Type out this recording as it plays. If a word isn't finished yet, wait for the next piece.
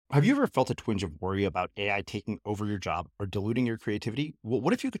Have you ever felt a twinge of worry about AI taking over your job or diluting your creativity? Well,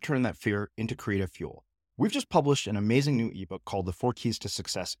 what if you could turn that fear into creative fuel? We've just published an amazing new ebook called The 4 Keys to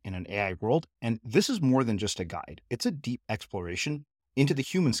Success in an AI World, and this is more than just a guide. It's a deep exploration into the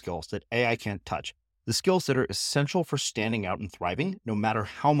human skills that AI can't touch, the skills that are essential for standing out and thriving, no matter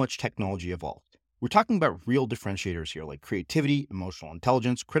how much technology evolves. We're talking about real differentiators here, like creativity, emotional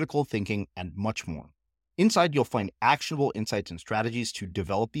intelligence, critical thinking, and much more. Inside, you'll find actionable insights and strategies to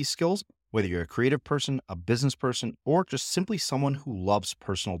develop these skills, whether you're a creative person, a business person, or just simply someone who loves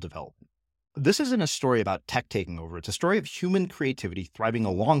personal development. This isn't a story about tech taking over. It's a story of human creativity thriving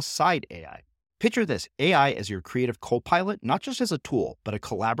alongside AI. Picture this, AI as your creative co-pilot, not just as a tool, but a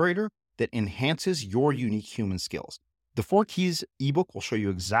collaborator that enhances your unique human skills. The 4 Keys ebook will show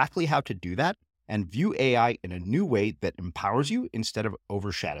you exactly how to do that and view AI in a new way that empowers you instead of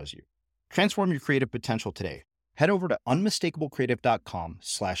overshadows you. Transform your creative potential today. Head over to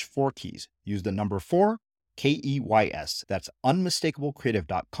unmistakablecreative.com/4keys. Use the number 4, KEYS. That's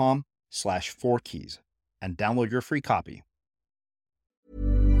unmistakablecreative.com/4keys and download your free copy.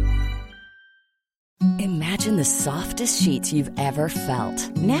 Imagine the softest sheets you've ever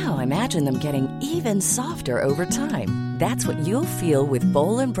felt. Now imagine them getting even softer over time. That's what you'll feel with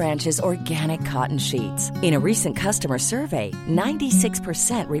Boll & Branch's organic cotton sheets. In a recent customer survey,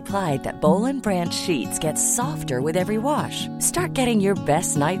 96% replied that Boll & Branch sheets get softer with every wash. Start getting your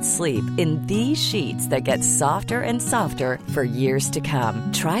best night's sleep in these sheets that get softer and softer for years to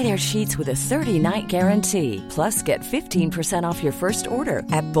come. Try their sheets with a 30-night guarantee. Plus, get 15% off your first order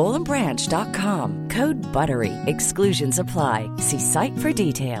at bollandbranch.com. Code BUTTERY. Exclusions apply. See site for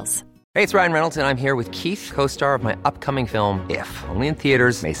details. Hey, it's Ryan Reynolds, and I'm here with Keith, co-star of my upcoming film, If, only in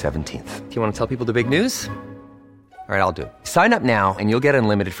theaters May 17th. Do you want to tell people the big news? All right, I'll do it. Sign up now and you'll get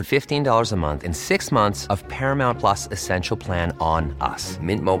unlimited for $15 a month and 6 months of Paramount Plus Essential Plan on us.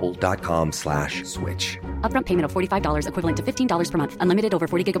 MintMobile.com/switch. Upfront payment of $45 equivalent to $15 per month. Unlimited over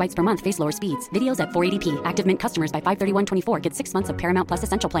 40 gigabytes per month. Face lower speeds. Videos at 480p. Active Mint customers by 531.24 get 6 months of Paramount Plus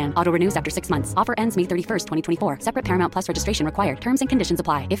Essential Plan. Auto renews after 6 months. Offer ends May 31st, 2024. Separate Paramount Plus registration required. Terms and conditions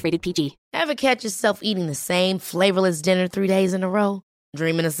apply if rated PG. Ever catch yourself eating the same flavorless dinner 3 days in a row?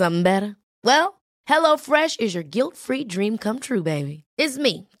 Dreaming of something better? Well, HelloFresh is your guilt-free dream come true, baby. It's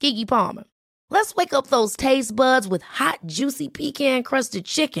me, Keke Palmer. Let's wake up those taste buds with hot, juicy pecan-crusted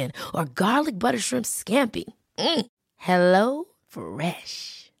chicken or garlic butter shrimp scampi. Hello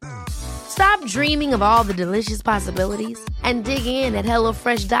Fresh. Stop dreaming of all the delicious possibilities and dig in at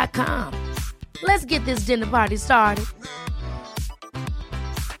HelloFresh.com. Let's get this dinner party started.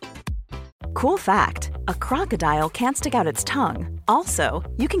 Cool fact, a crocodile can't stick out its tongue. Also,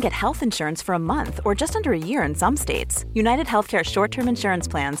 you can get health insurance for a month or just under a year in some states. United Healthcare short-term insurance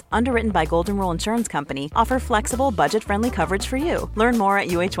plans, underwritten by Golden Rule Insurance Company, offer flexible, budget-friendly coverage for you. Learn more at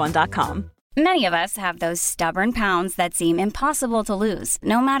uh1.com. Many of us have those stubborn pounds that seem impossible to lose,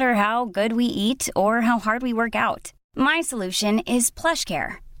 no matter how good we eat or how hard we work out. My solution is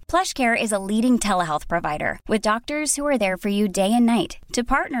PlushCare. PlushCare is a leading telehealth provider with doctors who are there for you day and night to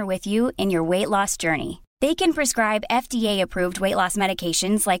partner with you in your weight loss journey. They can prescribe FDA-approved weight loss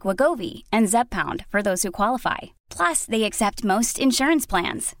medications like Wegovy and Zepbound for those who qualify. Plus, they accept most insurance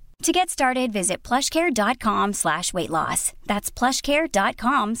plans. To get started, visit plushcare.com/weightloss. That's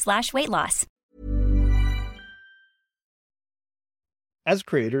plushcare.com/weightloss. As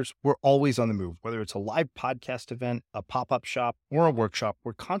creators, we're always on the move. Whether it's a live podcast event, a pop-up shop, or a workshop,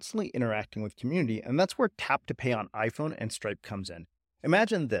 we're constantly interacting with community, and that's where Tap to Pay on iPhone and Stripe comes in.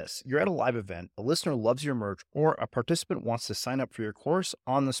 Imagine this. You're at a live event, a listener loves your merch, or a participant wants to sign up for your course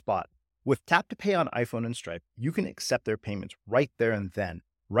on the spot. With Tap to Pay on iPhone and Stripe, you can accept their payments right there and then,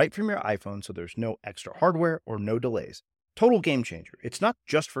 right from your iPhone, so there's no extra hardware or no delays. Total game changer. It's not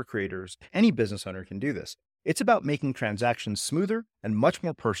just for creators. Any business owner can do this. It's about making transactions smoother and much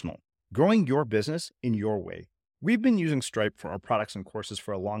more personal, growing your business in your way. We've been using Stripe for our products and courses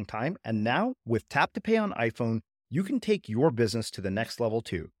for a long time, and now with Tap to Pay on iPhone, you can take your business to the next level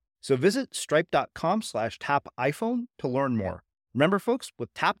too. So visit stripe.com/tapiphone to learn more. Remember, folks,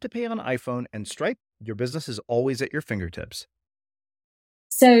 with Tap to Pay on iPhone and Stripe, your business is always at your fingertips.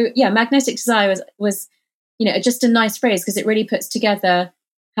 So yeah, magnetic desire was just a nice phrase because it really puts together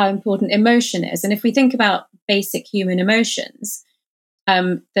how important emotion is. And if we think about basic human emotions,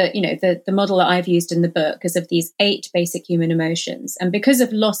 the model that I've used in the book is of these 8 basic human emotions. And because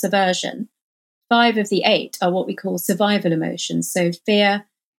of loss aversion, 5 of the 8 are what we call survival emotions. So fear,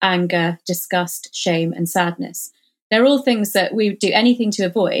 anger, disgust, shame, and sadness. They're all things that we do anything to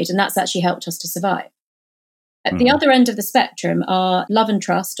avoid, and that's actually helped us to survive. At the other end of the spectrum are love and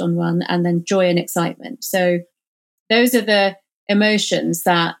trust on one, and then joy and excitement. So those are the emotions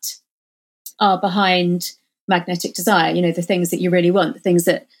that are behind magnetic desire, the things that you really want, the things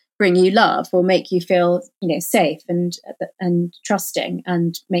that bring you love or make you feel, safe and trusting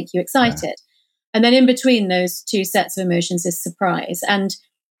and make you excited. Yeah. And then in between those two sets of emotions is surprise. And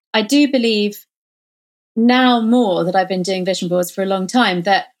I do believe now more that I've been doing vision boards for a long time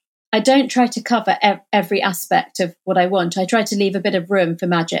that I don't try to cover every aspect of what I want. I try to leave a bit of room for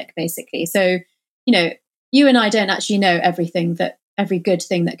magic, basically. So, you and I don't actually know every good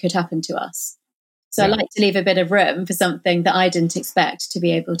thing that could happen to us. So yeah. I like to leave a bit of room for something that I didn't expect to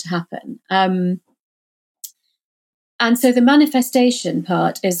be able to happen. And so the manifestation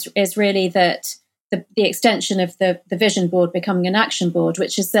part is really that the extension of the vision board becoming an action board,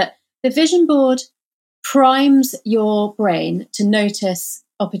 which is that the vision board primes your brain to notice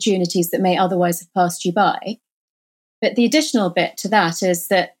opportunities that may otherwise have passed you by. But the additional bit to that is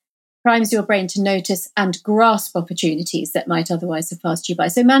that primes your brain to notice and grasp opportunities that might otherwise have passed you by.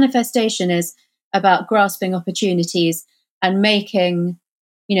 So manifestation is about grasping opportunities and making,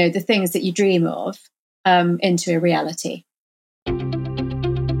 the things that you dream of into a reality.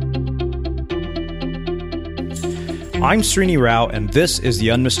 I'm Srini Rao, and this is the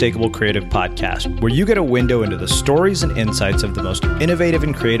Unmistakable Creative Podcast, where you get a window into the stories and insights of the most innovative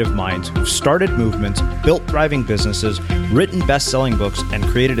and creative minds who've started movements, built thriving businesses, written best-selling books, and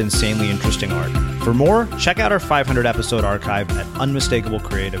created insanely interesting art. For more, check out our 500-episode archive at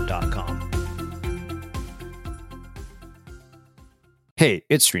unmistakablecreative.com. Hey,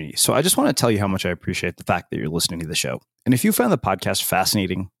 it's Srini. So I just want to tell you how much I appreciate the fact that you're listening to the show. And if you found the podcast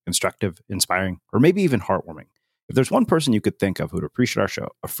fascinating, instructive, inspiring, or maybe even heartwarming, if there's one person you could think of who would appreciate our show,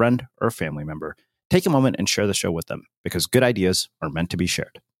 a friend or a family member, take a moment and share the show with them, because good ideas are meant to be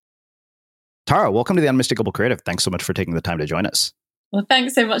shared. Tara, welcome to the Unmistakable Creative. Thanks so much for taking the time to join us. Well,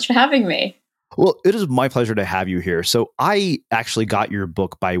 thanks so much for having me. Well, it is my pleasure to have you here. So I actually got your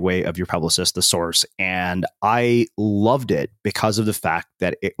book by way of your publicist, The Source, and I loved it because of the fact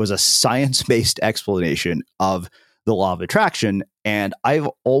that it was a science-based explanation of the law of attraction. And I've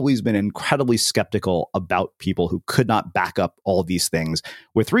always been incredibly skeptical about people who could not back up all these things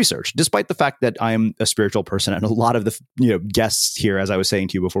with research, despite the fact that I'm a spiritual person. And a lot of the guests here, as I was saying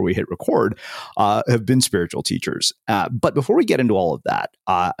to you before we hit record, have been spiritual teachers. But before we get into all of that,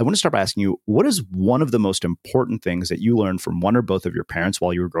 I want to start by asking you, what is one of the most important things that you learned from one or both of your parents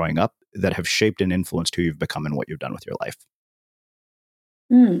while you were growing up that have shaped and influenced who you've become and what you've done with your life?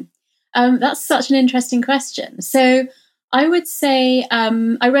 That's such an interesting question. So I would say I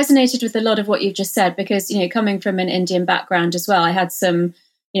resonated with a lot of what you've just said because, coming from an Indian background as well, I had some,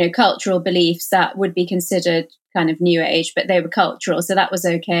 cultural beliefs that would be considered kind of new age, but they were cultural. So that was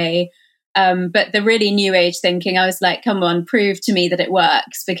okay. But the really new age thinking, I was like, come on, prove to me that it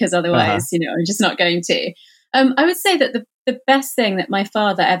works, because otherwise, I'm just not going to. I would say that the best thing that my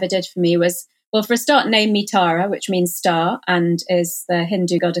father ever did for me was, well, for a start, name me Tara, which means star and is the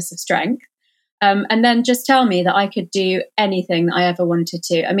Hindu goddess of strength. And then just tell me that I could do anything that I ever wanted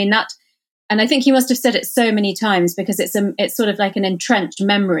to. I mean, and I think he must have said it so many times because it's sort of like an entrenched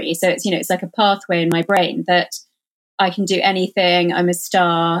memory. So it's like a pathway in my brain that I can do anything. I'm a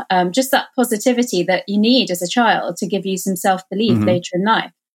star. Just that positivity that you need as a child to give you some self-belief later in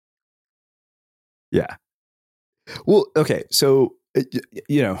life. Yeah. Well, okay. So,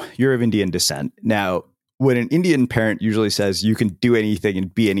 you're of Indian descent. Now, when an Indian parent usually says you can do anything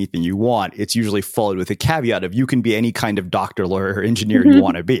and be anything you want, it's usually followed with a caveat of you can be any kind of doctor, lawyer, or engineer you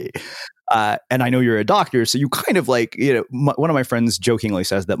want to be. And I know you're a doctor, so you kind of like, one of my friends jokingly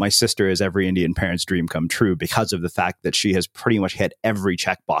says that my sister is every Indian parent's dream come true because of the fact that she has pretty much hit every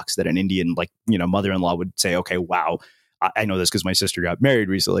checkbox that an Indian, mother-in-law would say, okay, wow, I know this because my sister got married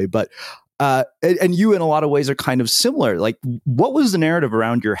recently, but and you in a lot of ways are kind of similar. Like, what was the narrative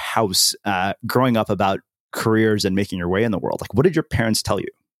around your house growing up about careers and making your way in the world? Like, what did your parents tell you?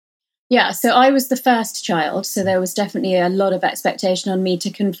 Yeah, so I was the first child, so there was definitely a lot of expectation on me to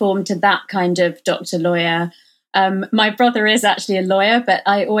conform to that kind of doctor, lawyer. My brother is actually a lawyer, but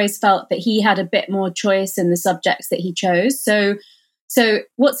I always felt that he had a bit more choice in the subjects that he chose. So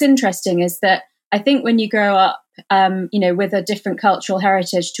what's interesting is that I think when you grow up, with a different cultural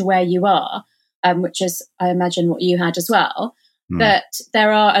heritage to where you are, which is, I imagine, what you had as well, that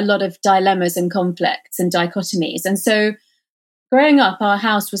there are a lot of dilemmas and conflicts and dichotomies. And so growing up, our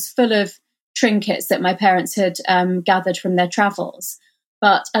house was full of trinkets that my parents had gathered from their travels.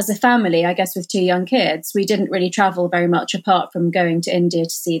 But as a family, I guess with two young kids, we didn't really travel very much apart from going to India to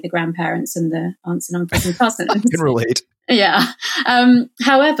see the grandparents and the aunts and uncles and cousins. I can relate. Yeah.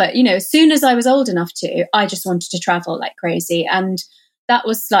 However, as soon as I was old enough to, I just wanted to travel like crazy. And that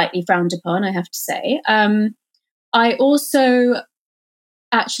was slightly frowned upon, I have to say. I also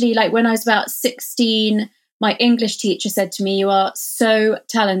actually, like when I was about 16, my English teacher said to me, "You are so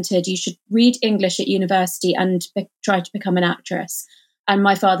talented. You should read English at university and try to become an actress." And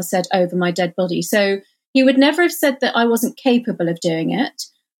my father said, "Over my dead body." So he would never have said that I wasn't capable of doing it,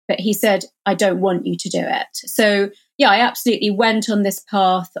 but he said, "I don't want you to do it." So yeah, I absolutely went on this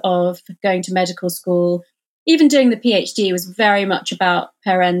path of going to medical school. Even doing the PhD was very much about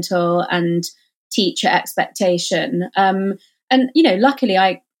parental and teacher expectation. And, luckily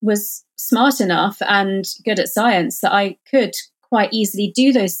I was smart enough and good at science that I could quite easily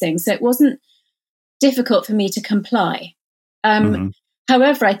do those things. So it wasn't difficult for me to comply.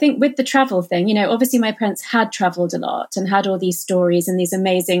 However, I think with the travel thing, obviously my parents had traveled a lot and had all these stories and these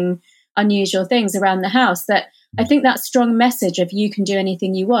amazing, unusual things around the house that I think that strong message of you can do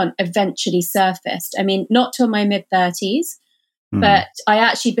anything you want eventually surfaced. I mean, not till my mid-30s, but I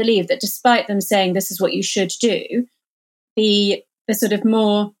actually believe that despite them saying this is what you should do, the sort of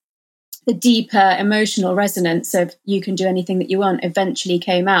more, the deeper emotional resonance of you can do anything that you want eventually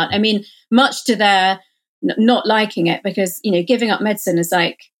came out. I mean, much to their not liking it, because, giving up medicine is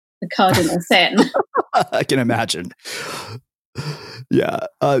like the cardinal sin. I can imagine. Yeah.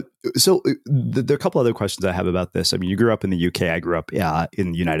 So there are a couple other questions I have about this. I mean, you grew up in the UK. I grew up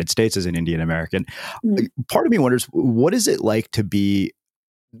in the United States as an Indian American. Part of me wonders, what is it like to be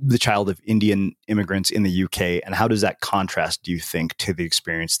the child of Indian immigrants in the UK? And how does that contrast, do you think, to the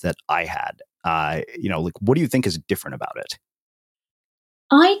experience that I had? What do you think is different about it?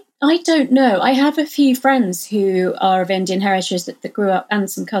 I don't know. I have a few friends who are of Indian heritage that grew up, and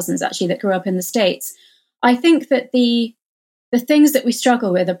some cousins actually that grew up in the States. I think that the things that we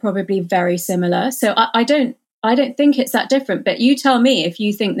struggle with are probably very similar. So I don't think it's that different. But you tell me if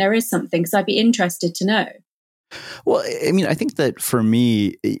you think there is something, because I'd be interested to know. Well, I mean, I think that for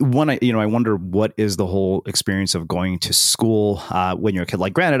me, I wonder what is the whole experience of going to school when you're a kid.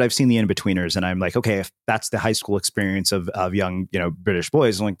 Like, granted, I've seen the In-Betweeners, and I'm like, okay, if that's the high school experience of young, British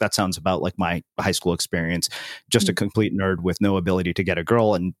boys, I'm like, that sounds about like my high school experience. Just a complete nerd with no ability to get a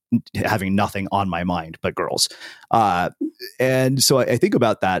girl and having nothing on my mind but girls. And so I think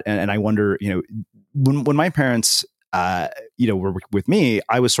about that, and I wonder, when my parents were with me,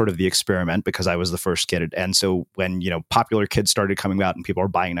 I was sort of the experiment because I was the first kid. And so when, popular kids started coming out and people were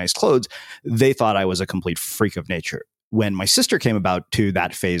buying nice clothes, they thought I was a complete freak of nature. When my sister came about to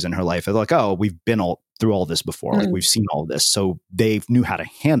that phase in her life, they're like, oh, we've been through all this before. Like, we've seen all this. So they knew how to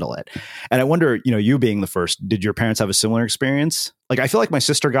handle it. And I wonder, you being the first, did your parents have a similar experience? Like, I feel like my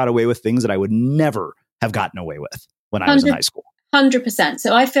sister got away with things that I would never have gotten away with when I was in high school. 100%.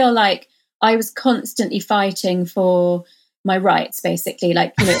 So I feel like I was constantly fighting for my rights, basically,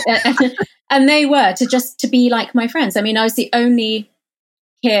 like, and they were to be like my friends. I mean, I was the only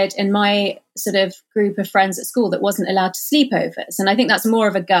kid in my sort of group of friends at school that wasn't allowed to sleepovers. And I think that's more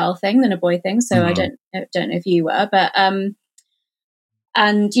of a girl thing than a boy thing. So I don't know if you were, but, and,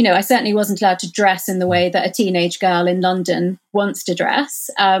 I certainly wasn't allowed to dress in the way that a teenage girl in London wants to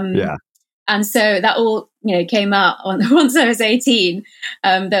dress. And so that all, came out once I was 18.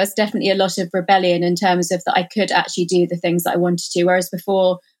 There was definitely a lot of rebellion in terms of that I could actually do the things that I wanted to, whereas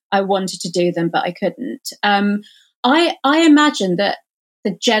before I wanted to do them, but I couldn't. I imagine that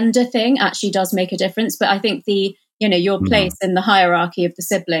the gender thing actually does make a difference, but I think your place in the hierarchy of the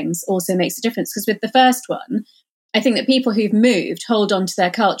siblings also makes a difference, because with the first one, I think that people who've moved hold on to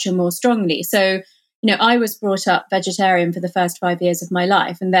their culture more strongly. So, I was brought up vegetarian for the first 5 years of my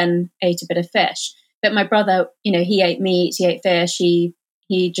life and then ate a bit of fish. But my brother, he ate meat, he ate fish, he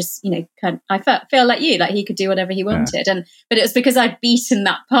just, I feel like you, like he could do whatever he wanted. But it was because I'd beaten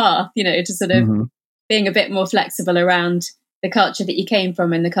that path, to sort of being a bit more flexible around the culture that you came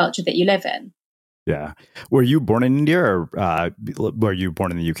from and the culture that you live in. Yeah. Were you born in India or were you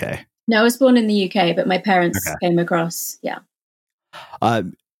born in the UK? No, I was born in the UK, but my parents came across. Yeah.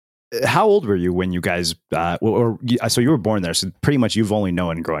 How old were you when you guys, so you were born there, so pretty much you've only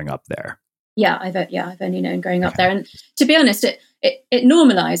known growing up there. Yeah, I've only known growing up there. And to be honest, it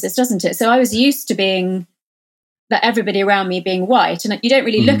normalizes, doesn't it? So I was used to being that everybody around me being white, and you don't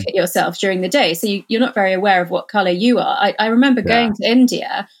really look at yourself during the day. So you're not very aware of what color you are. I remember going to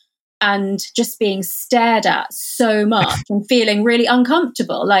India and just being stared at so much and feeling really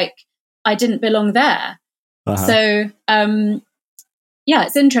uncomfortable, like I didn't belong there. So,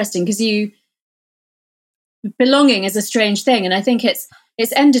 it's interesting because belonging is a strange thing. And I think it's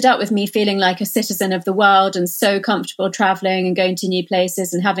ended up with me feeling like a citizen of the world and so comfortable traveling and going to new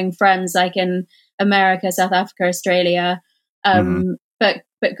places and having friends like in America, South Africa, Australia. But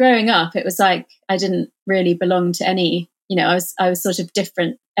growing up, it was like I didn't really belong to any, I was sort of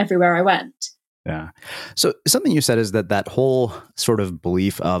different everywhere I went. Yeah. So something you said is that whole sort of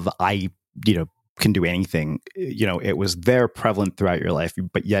belief of can do anything, it was there prevalent throughout your life,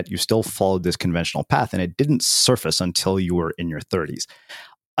 but yet you still followed this conventional path and it didn't surface until you were in your 30s.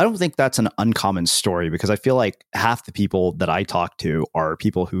 I don't think that's an uncommon story because I feel like half the people that I talk to are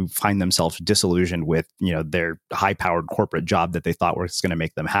people who find themselves disillusioned with, their high-powered corporate job that they thought was going to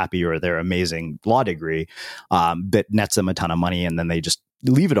make them happy, or their amazing law degree that nets them a ton of money, and then they just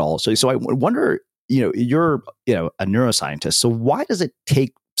leave it all. So I wonder, you're a neuroscientist, so why does it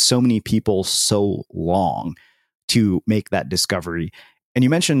take so many people so long to make that discovery? And you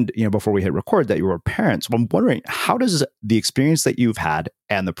mentioned, before we hit record that you were parents. Well, I'm wondering, how does the experience that you've had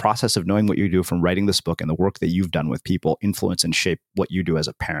and the process of knowing what you do from writing this book and the work that you've done with people influence and shape what you do as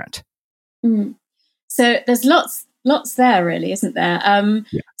a parent? So there's lots there, really, isn't there?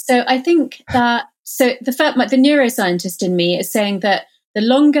 So I think that the neuroscientist in me is saying that the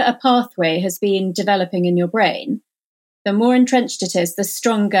longer a pathway has been developing in your brain, the more entrenched it is, the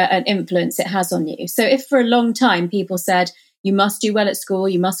stronger an influence it has on you. So if for a long time people said, you must do well at school,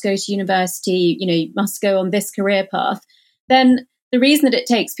 you must go to university, you must go on this career path, then the reason that it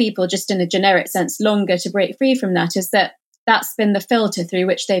takes people, just in a generic sense, longer to break free from that is that that's been the filter through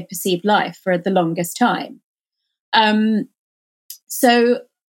which they've perceived life for the longest time. And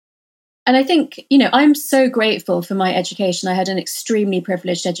I think, I'm so grateful for my education. I had an extremely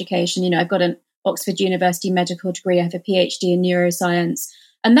privileged education. I've got an Oxford University medical degree, I have a PhD in neuroscience,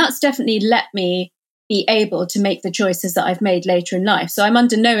 and that's definitely let me be able to make the choices that I've made later in life. So I'm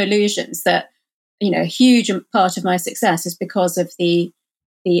under no illusions that, a huge part of my success is because of the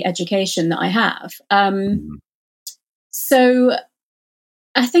education that I have. So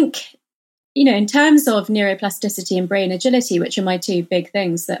I think, in terms of neuroplasticity and brain agility, which are my two big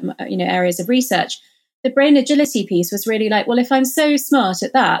things that, areas of research, the brain agility piece was really like, well, if I'm so smart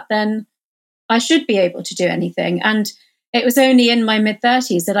at that, then I should be able to do anything. And it was only in my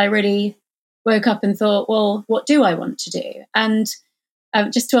mid-30s that I really woke up and thought, well, what do I want to do? And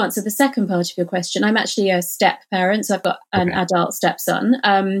just to answer the second part of your question, I'm actually a step parent, so I've got an adult stepson.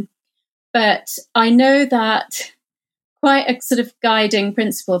 But I know that quite a sort of guiding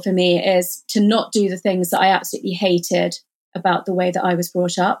principle for me is to not do the things that I absolutely hated about the way that I was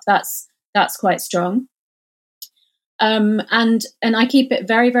brought up. That's quite strong. And I keep it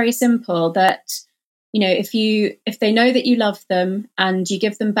very, very simple that, if they know that you love them and you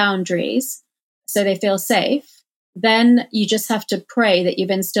give them boundaries so they feel safe, then you just have to pray that you've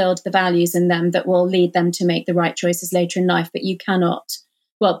instilled the values in them that will lead them to make the right choices later in life. But you cannot,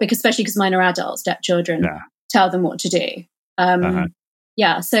 especially because mine are adult stepchildren, tell them what to do.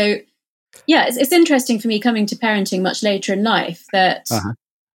 It's interesting for me coming to parenting much later in life that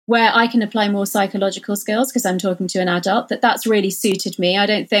where I can apply more psychological skills because I'm talking to an adult, that's really suited me. I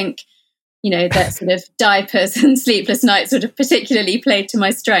don't think, that sort of diapers and sleepless nights sort of particularly played to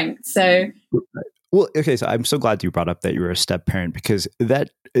my strengths. So, well, okay. So I'm so glad you brought up that you were a step parent because that,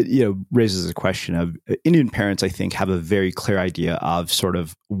 raises a question of Indian parents, I think, have a very clear idea of sort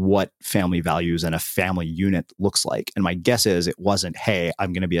of what family values and a family unit looks like. And my guess is it wasn't, hey,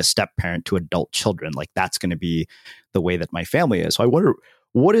 I'm going to be a step parent to adult children. Like that's going to be the way that my family is. So I wonder,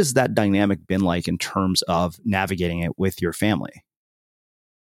 what has that dynamic been like in terms of navigating it with your family?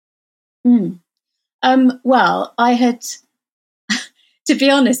 Well, I had, to be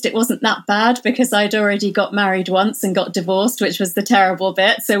honest, it wasn't that bad because I'd already got married once and got divorced, which was the terrible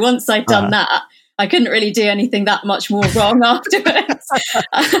bit. So once I'd done that, I couldn't really do anything that much more wrong afterwards.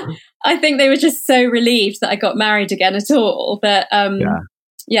 I think they were just so relieved that I got married again at all. But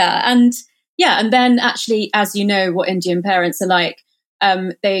and then actually, as you know, what Indian parents are like,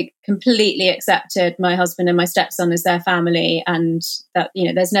 they completely accepted my husband and my stepson as their family, and that,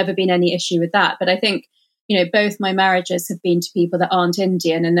 there's never been any issue with that. But I think, both my marriages have been to people that aren't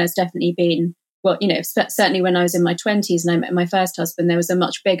Indian, and there's definitely been, certainly when I was in my 20s and I met my first husband, there was a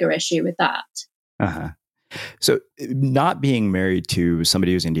much bigger issue with that. So not being married to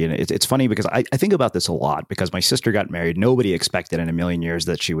somebody who's Indian, it's funny because I think about this a lot because my sister got married. Nobody expected in a million years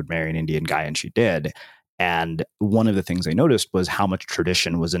that she would marry an Indian guy, and she did. And one of the things I noticed was how much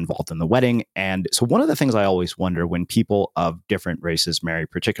tradition was involved in the wedding. And so one of the things I always wonder when people of different races marry,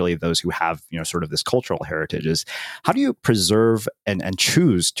 particularly those who have, sort of this cultural heritage, is how do you preserve and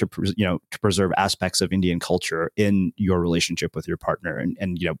choose to preserve aspects of Indian culture in your relationship with your partner?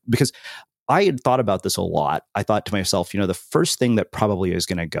 And because I had thought about this a lot. I thought to myself, the first thing that probably is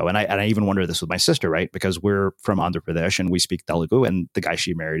going to go, and I even wonder this with my sister, right? Because we're from Andhra Pradesh and we speak Telugu, and the guy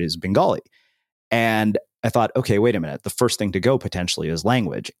she married is Bengali. And I thought, okay, wait a minute. The first thing to go potentially is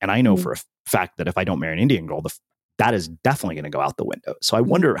language. And I know for a fact that if I don't marry an Indian girl, that is definitely going to go out the window. So I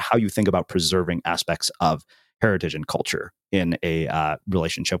wonder how you think about preserving aspects of heritage and culture in a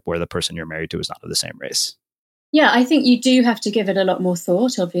relationship where the person you're married to is not of the same race. Yeah, I think you do have to give it a lot more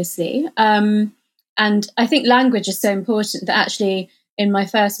thought, obviously. And I think language is so important that actually in my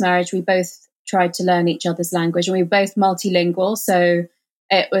first marriage, we both tried to learn each other's language, and we were both multilingual. So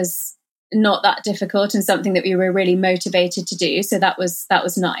it was not that difficult and something that we were really motivated to do. So that was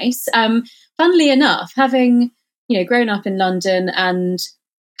nice. Funnily enough, having, grown up in London and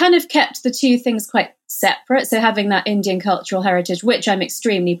kind of kept the two things quite separate. So having that Indian cultural heritage, which I'm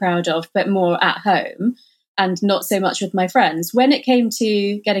extremely proud of, but more at home and not so much with my friends. When it came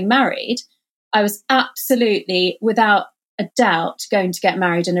to getting married, I was absolutely, without a doubt, going to get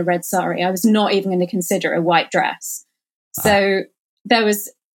married in a red sari. I was not even going to consider a white dress. So there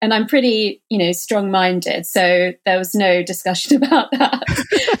was, and I'm pretty, strong-minded, so there was no discussion about that.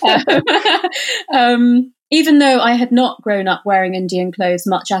 Even though I had not grown up wearing Indian clothes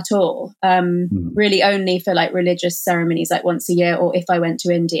much at all, really only for like religious ceremonies, like once a year, or if I went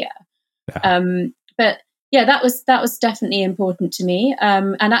to India. Yeah. But yeah, that was definitely important to me.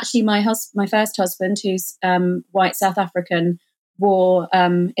 And actually, my first husband, who's white South African, wore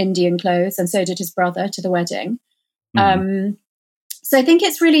Indian clothes, and so did his brother to the wedding. So I think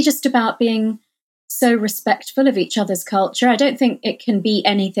it's really just about being so respectful of each other's culture. I don't think it can be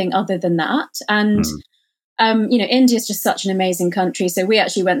anything other than that. And India is just such an amazing country. So we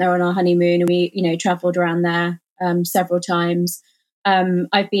actually went there on our honeymoon, and we traveled around there several times.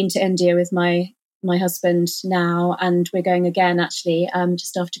 I've been to India with my husband now, and we're going again actually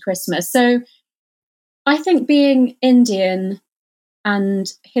just after Christmas. So I think being Indian and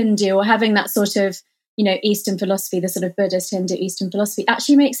Hindu, or having that sort of Eastern philosophy, the sort of Buddhist Hindu Eastern philosophy,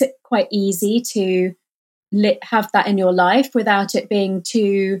 actually makes it quite easy to have that in your life without it being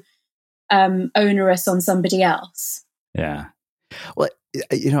too onerous on somebody else. Yeah. Well,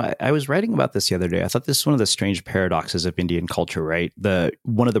 I was writing about this the other day. I thought this is one of the strange paradoxes of Indian culture, right?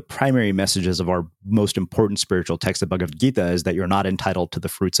 One of the primary messages of our most important spiritual text, the Bhagavad Gita, is that you're not entitled to the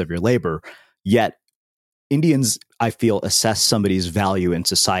fruits of your labor. Yet Indians, I feel, assess somebody's value in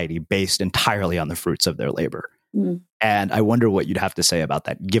society based entirely on the fruits of their labor. And I wonder what you'd have to say about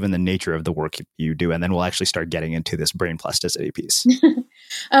that, given the nature of the work you do. And then we'll actually start getting into this brain plasticity piece.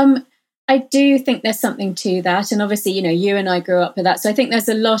 I do think there's something to that. And obviously, you and I grew up with that. So I think there's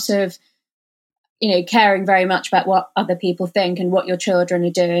a lot of, caring very much about what other people think and what your children are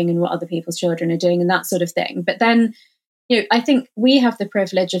doing and what other people's children are doing and that sort of thing. But then, I think we have the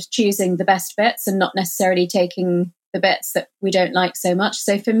privilege of choosing the best bits and not necessarily taking the bits that we don't like so much.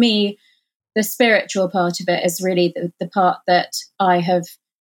 So for me, the spiritual part of it is really the part that I have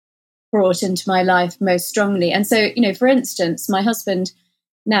brought into my life most strongly. And so, for instance, my husband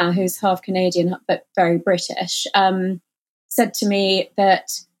now, who's half Canadian but very British, said to me that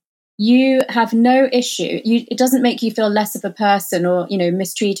you have no issue. It doesn't make you feel less of a person or,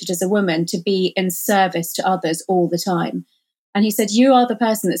 mistreated as a woman to be in service to others all the time. And he said, you are the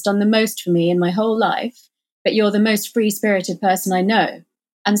person that's done the most for me in my whole life, but you're the most free-spirited person I know.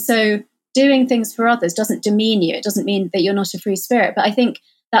 And so doing things for others doesn't demean you. It doesn't mean that you're not a free spirit. But I think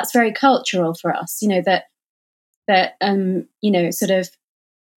that's very cultural for us, that sort of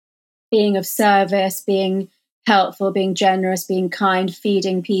being of service, being helpful, being generous, being kind,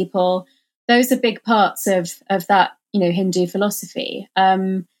 feeding people. Those are big parts of that, Hindu philosophy,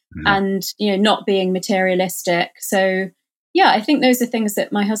 and, not being materialistic. So, yeah, I think those are things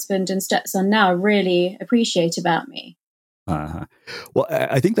that my husband and stepson now really appreciate about me. Well,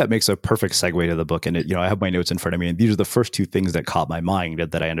 I think that makes a perfect segue to the book. And I have my notes in front of me, and these are the first two things that caught my mind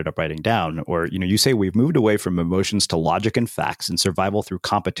that I ended up writing down. Or, you say we've moved away from emotions to logic and facts, and survival through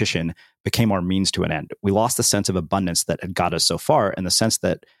competition became our means to an end. We lost the sense of abundance that had got us so far, and the sense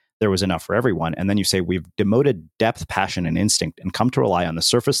that there was enough for everyone. And then you say we've demoted depth, passion, and instinct, and come to rely on the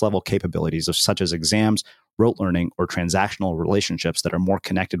surface level capabilities of such as exams, rote learning, or transactional relationships that are more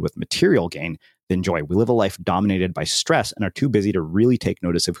connected with material gain than joy. We live a life dominated by stress and are too busy to really take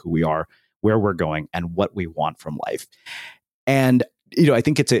notice of who we are, where we're going, and what we want from life. And I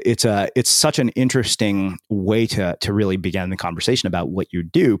think it's such an interesting way to really begin the conversation about what you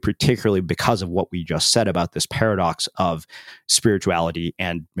do, particularly because of what we just said about this paradox of spirituality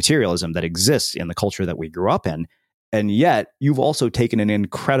and materialism that exists in the culture that we grew up in. And yet you've also taken an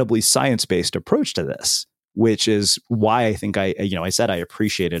incredibly science-based approach to this, which is why I think I said I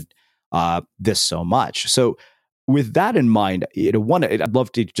appreciated this so much. So with that in mind, I'd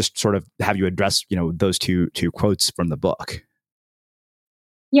love to just sort of have you address, those two quotes from the book.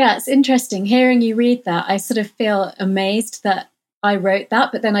 Yeah, it's interesting hearing you read that. I sort of feel amazed that I wrote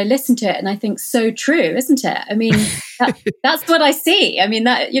that, but then I listened to it and I think, so true, isn't it? I mean, that's what I see. I mean,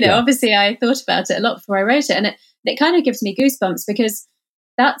 that, obviously I thought about it a lot before I wrote it, and it kind of gives me goosebumps, because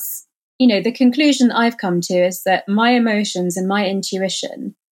that's, the conclusion I've come to is that my emotions and my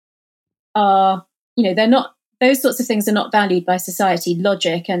intuition are, they're not, those sorts of things are not valued by society.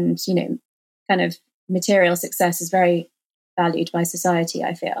 Logic and, kind of material success is very valued by society,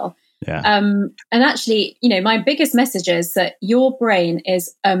 I feel. Yeah. And actually, my biggest message is that your brain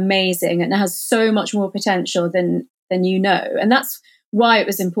is amazing and it has so much more potential than you know. And that's why it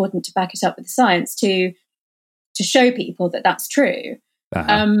was important to back it up with science, to show people that that's true.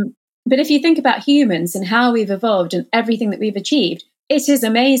 Uh-huh. But if you think about humans and how we've evolved and everything that we've achieved, it is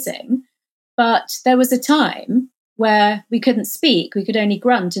amazing. But there was a time where we couldn't speak, we could only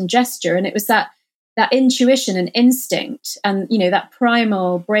grunt and gesture. And it was that intuition and instinct and, that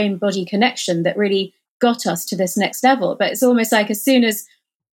primal brain-body connection that really got us to this next level. But it's almost like as soon as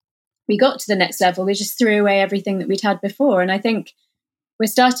we got to the next level, we just threw away everything that we'd had before. And I think we're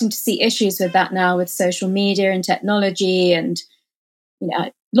starting to see issues with that now, with social media and technology and,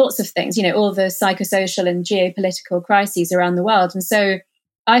 lots of things, all the psychosocial and geopolitical crises around the world. And so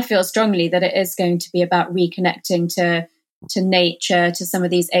I feel strongly that it is going to be about reconnecting to nature, to some of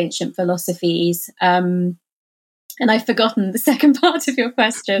these ancient philosophies. And I've forgotten the second part of your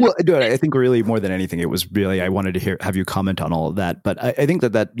question. Well, I think really more than anything, it was really, I wanted to have you comment on all of that. But I think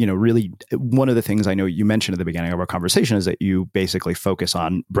that really one of the things I know you mentioned at the beginning of our conversation is that you basically focus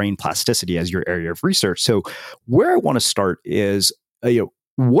on brain plasticity as your area of research. So where I want to start is,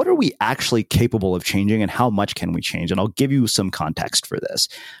 what are we actually capable of changing and how much can we change? And I'll give you some context for this.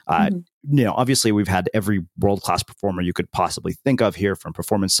 Obviously we've had every world-class performer you could possibly think of here, from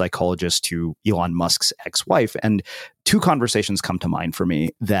performance psychologists to Elon Musk's ex-wife. And two conversations come to mind for me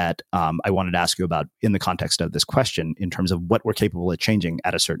that I wanted to ask you about in the context of this question, in terms of what we're capable of changing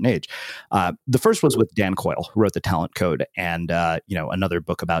at a certain age. The first was with Dan Coyle, who wrote The Talent Code, and another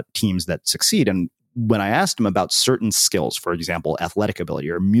book about teams that succeed. And when I asked him about certain skills, for example, athletic ability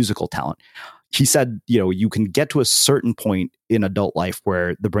or musical talent, he said, you can get to a certain point in adult life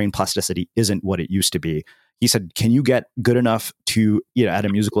where the brain plasticity isn't what it used to be. He said, can you get good enough to, at a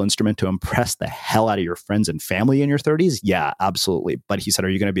musical instrument to impress the hell out of your friends and family in your 30s? Yeah, absolutely. But he said, are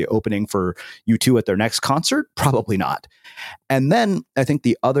you going to be opening for U2 at their next concert? Probably not. And then I think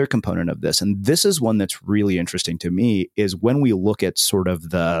the other component of this, and this is one that's really interesting to me, is when we look at sort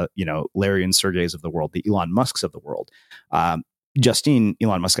of the, Larry and Sergey's of the world, the Elon Musks of the world. Justine,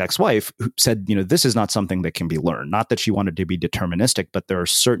 Elon Musk's ex-wife, who said, this is not something that can be learned. Not that she wanted to be deterministic, but there are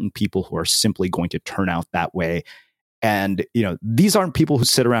certain people who are simply going to turn out that way. And, these aren't people who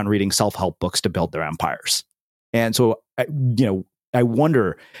sit around reading self-help books to build their empires. And so, I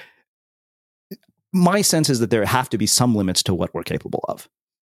wonder, my sense is that there have to be some limits to what we're capable of.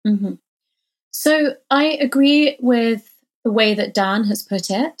 Mm-hmm. So I agree with the way that Dan has put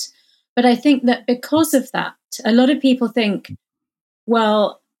it, but I think that because of that, a lot of people think,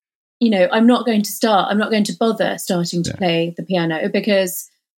 well, I'm not going to bother starting to play the piano because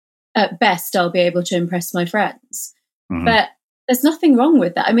at best I'll be able to impress my friends. Mm-hmm. But there's nothing wrong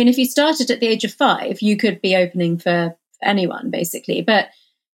with that. I mean, if you started at the age of 5, you could be opening for anyone, basically. But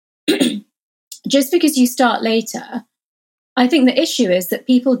just because you start later, I think the issue is that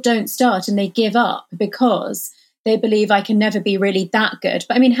people don't start and they give up because they believe I can never be really that good.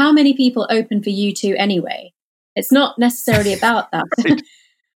 But I mean, how many people open for U2 anyway? It's not necessarily about that.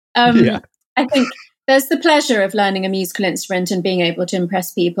 I think there's the pleasure of learning a musical instrument and being able to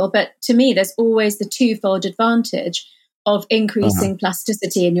impress people. But to me, there's always the twofold advantage of increasing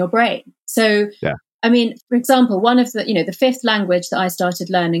plasticity in your brain. So, I mean, for example, one of the, the 5th language that I started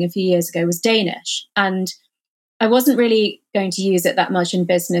learning a few years ago was Danish. And I wasn't really going to use it that much in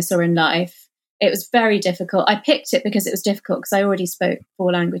business or in life. It was very difficult. I picked it because it was difficult because I already spoke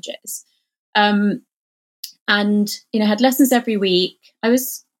 4 languages. And, had lessons every week. I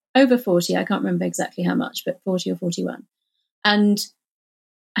was over 40. I can't remember exactly how much, but 40 or 41. And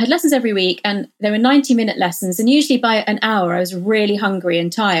I had lessons every week and there were 90-minute lessons. And usually by an hour, I was really hungry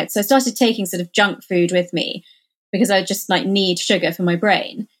and tired. So I started taking sort of junk food with me because I just need sugar for my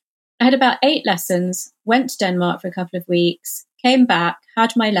brain. I had about 8 lessons, went to Denmark for a couple of weeks, came back,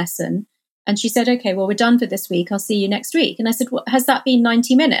 had my lesson. And she said, okay, well, we're done for this week. I'll see you next week. And I said, well, has that been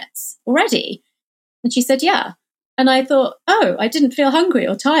 90 minutes already? And she said, yeah. And I thought, oh, I didn't feel hungry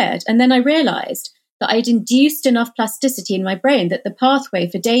or tired. And then I realized that I'd induced enough plasticity in my brain that the pathway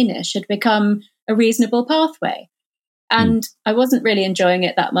for Danish had become a reasonable pathway. And I wasn't really enjoying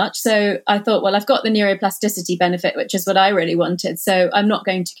it that much. So I thought, well, I've got the neuroplasticity benefit, which is what I really wanted. So I'm not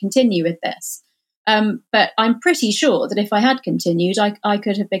going to continue with this. But I'm pretty sure that if I had continued, I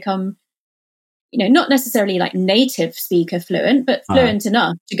could have become, not necessarily like native speaker fluent, but fluent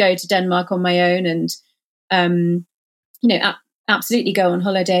enough to go to Denmark on my own and, absolutely go on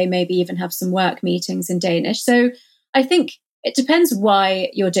holiday, maybe even have some work meetings in Danish. So I think it depends why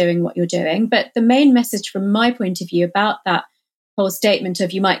you're doing what you're doing. But the main message from my point of view about that whole statement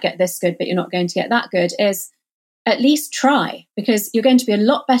of you might get this good, but you're not going to get that good is at least try, because you're going to be a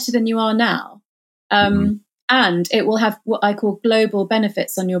lot better than you are now. And it will have what I call global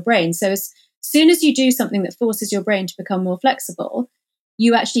benefits on your brain. So as soon as you do something that forces your brain to become more flexible,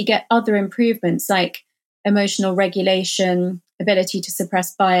 you actually get other improvements like emotional regulation, ability to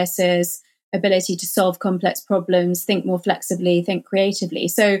suppress biases, ability to solve complex problems, think more flexibly, think creatively.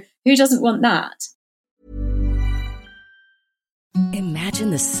 So who doesn't want that?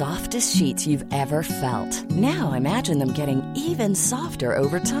 Imagine the softest sheets you've ever felt. Now imagine them getting even softer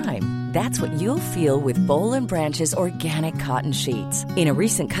over time. That's what you'll feel with Boll & Branch's organic cotton sheets. In a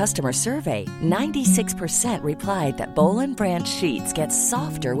recent customer survey, 96% replied that Boll & Branch sheets get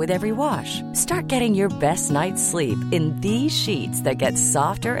softer with every wash. Start getting your best night's sleep in these sheets that get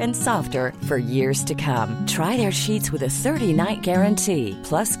softer and softer for years to come. Try their sheets with a 30-night guarantee.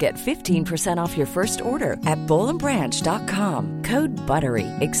 Plus, get 15% off your first order at bollandbranch.com. Code BUTTERY.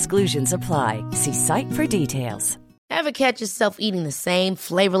 Exclusions apply. See site for details. Ever catch yourself eating the same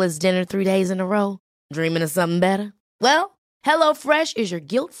flavorless dinner 3 days in a row? Dreaming of something better? Well, HelloFresh is your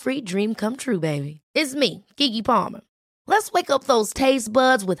guilt-free dream come true, baby. It's me, Keke Palmer. Let's wake up those taste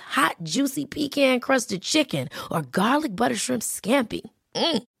buds with hot, juicy pecan-crusted chicken or garlic butter shrimp scampi.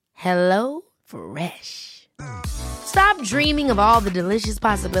 Hello Fresh. Stop dreaming of all the delicious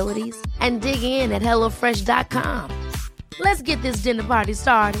possibilities and dig in at HelloFresh.com. Let's get this dinner party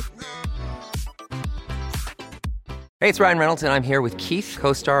started. Hey, it's Ryan Reynolds, and I'm here with Keith,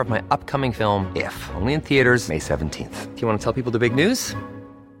 co-star of my upcoming film, If, only in theaters May 17th. Do you want to tell people the big news?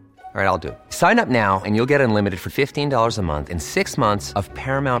 All right, I'll do it. Sign up now and you'll get unlimited for $15 a month and 6 months of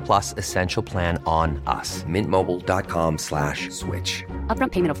Paramount Plus Essential Plan on us. MintMobile.com/switch.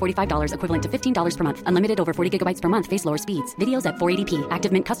 Upfront payment of $45 equivalent to $15 per month. Unlimited over 40 gigabytes per month. Face lower speeds. Videos at 480p.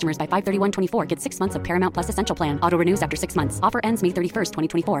 Active Mint customers by 531.24 get 6 months of Paramount Plus Essential Plan. Auto renews after 6 months. Offer ends May 31st,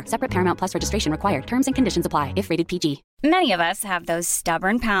 2024. Separate Paramount Plus registration required. Terms and conditions apply if rated PG. Many of us have those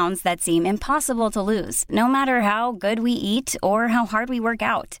stubborn pounds that seem impossible to lose, no matter how good we eat or how hard we work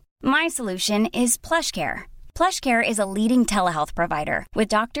out. My solution is PlushCare. PlushCare is a leading telehealth provider with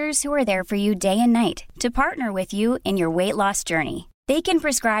doctors who are there for you day and night to partner with you in your weight loss journey. They can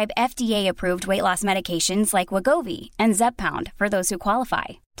prescribe FDA-approved weight loss medications like Wegovy and Zepbound for those who qualify.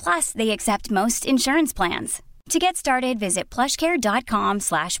 Plus, they accept most insurance plans. To get started, visit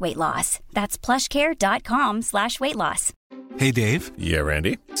plushcare.com/weightloss. That's plushcare.com/weightloss. Hey, Dave. Yeah,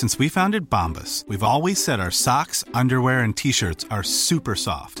 Randy. Since we founded Bombas, we've always said our socks, underwear, and T-shirts are super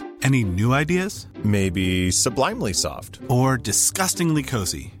soft. Any new ideas? Maybe sublimely soft. Or disgustingly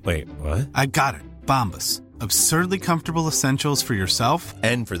cozy. Wait, what? I got it. Bombas. Absurdly comfortable essentials for yourself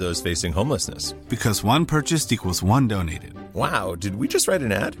and for those facing homelessness. Because one purchased equals one donated. Wow, did we just write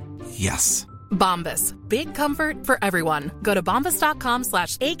an ad? Yes. Bombas. Big comfort for everyone. Go to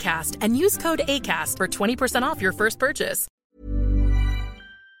bombas.com/ACAST and use code ACAST for 20% off your first purchase.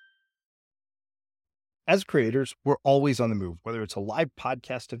 As creators, we're always on the move. Whether it's a live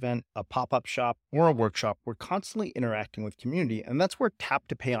podcast event, a pop-up shop, or a workshop, we're constantly interacting with community, and that's where Tap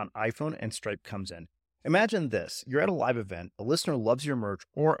to Pay on iPhone and Stripe comes in. Imagine this. You're at a live event, a listener loves your merch,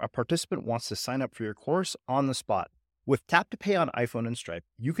 or a participant wants to sign up for your course on the spot. With Tap to Pay on iPhone and Stripe,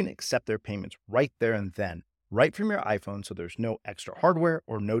 you can accept their payments right there and then, right from your iPhone, so there's no extra hardware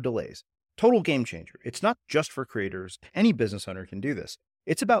or no delays. Total game changer. It's not just for creators. Any business owner can do this.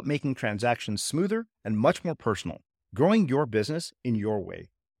 It's about making transactions smoother and much more personal, growing your business in your way.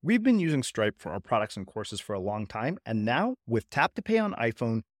 We've been using Stripe for our products and courses for a long time, and now with Tap to Pay on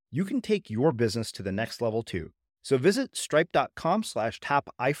iPhone, you can take your business to the next level too. So visit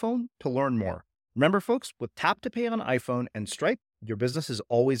stripe.com/tapiphone to learn more. Remember, folks, with Tap to Pay on iPhone and Stripe, your business is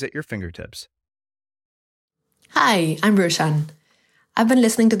always at your fingertips. Hi, I'm Roshan. I've been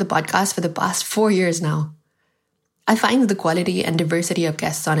listening to the podcast for the past 4 years now. I find the quality and diversity of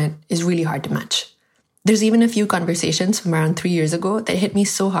guests on it is really hard to match. There's even a few conversations from around 3 years ago that hit me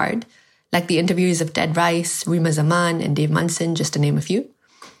so hard, like the interviews of Ted Rice, Rima Zaman, and Dave Munson, just to name a few,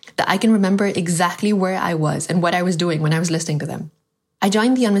 that I can remember exactly where I was and what I was doing when I was listening to them. I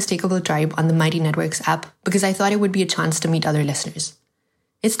joined the Unmistakable Tribe on the Mighty Networks app because I thought it would be a chance to meet other listeners.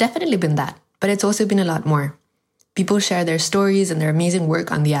 It's definitely been that, but it's also been a lot more. People share their stories and their amazing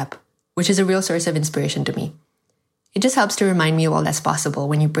work on the app, which is a real source of inspiration to me. It just helps to remind me of all that's possible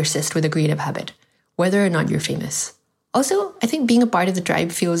when you persist with a creative habit, whether or not you're famous. Also, I think being a part of the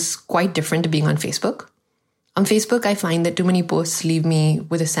tribe feels quite different to being on Facebook. On Facebook, I find that too many posts leave me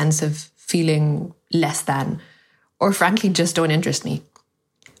with a sense of feeling less than, or frankly, just don't interest me.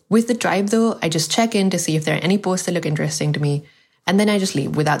 With the tribe, though, I just check in to see if there are any posts that look interesting to me, and then I just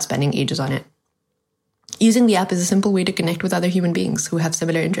leave without spending ages on it. Using the app is a simple way to connect with other human beings who have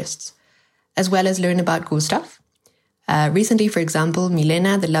similar interests, as well as learn about cool stuff. Recently, for example,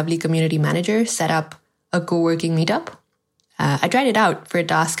 Milena, the lovely community manager, set up a co-working meetup. I tried it out for a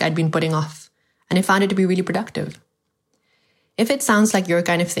task I'd been putting off, and I found it to be really productive. If it sounds like your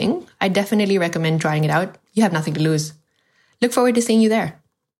kind of thing, I definitely recommend trying it out. You have nothing to lose. Look forward to seeing you there.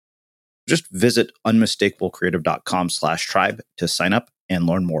 Just visit unmistakablecreative.com/tribe to sign up and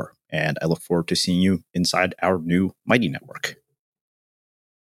learn more. And I look forward to seeing you inside our new Mighty Network.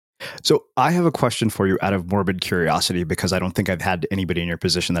 So I have a question for you out of morbid curiosity, because I don't think I've had anybody in your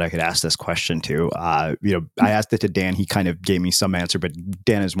position that I could ask this question to. I asked it to Dan. He kind of gave me some answer, but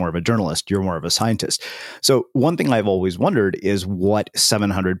Dan is more of a journalist. You're more of a scientist. So one thing I've always wondered is what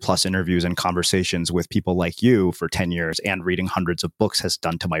 700 plus interviews and conversations with people like you for 10 years and reading hundreds of books has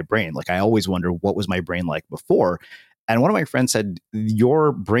done to my brain. Like, I always wonder, what was my brain like before? And one of my friends said,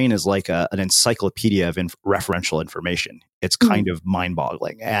 your brain is like an encyclopedia of referential information. It's kind of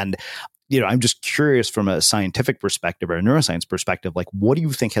mind-boggling. And, I'm just curious from a scientific perspective or a neuroscience perspective, like, what do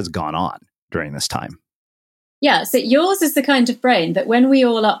you think has gone on during this time? Yeah, so yours is the kind of brain that when we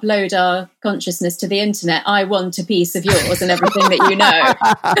all upload our consciousness to the internet, I want a piece of yours and everything that you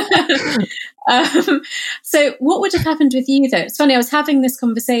know. So what would have happened with you, though? It's funny, I was having this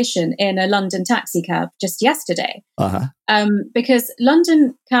conversation in a London taxi cab just yesterday, because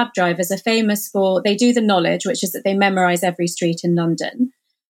London cab drivers are famous for, they do the knowledge, which is that they memorize every street in London.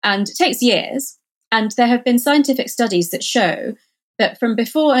 And it takes years. And there have been scientific studies that show that from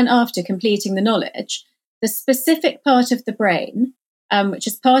before and after completing the knowledge, the specific part of the brain, which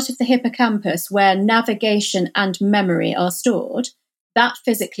is part of the hippocampus where navigation and memory are stored, that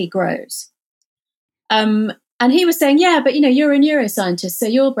physically grows. And he was saying, yeah, but you're a neuroscientist, so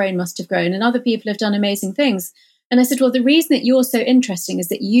your brain must have grown and other people have done amazing things. And I said, well, the reason that you're so interesting is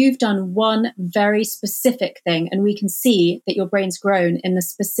that you've done one very specific thing, and we can see that your brain's grown in the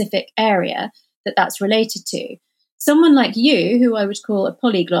specific area that that's related to. Someone like you, who I would call a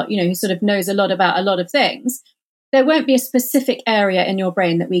polyglot, who sort of knows a lot about a lot of things, there won't be a specific area in your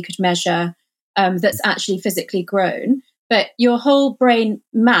brain that we could measure that's actually physically grown. But your whole brain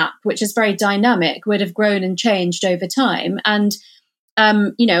map, which is very dynamic, would have grown and changed over time. And,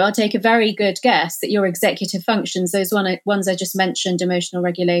 I'll take a very good guess that your executive functions, those ones I just mentioned, emotional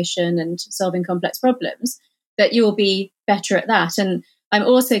regulation and solving complex problems, that you will be better at that. And I'm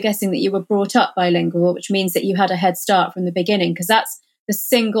also guessing that you were brought up bilingual, which means that you had a head start from the beginning, because that's the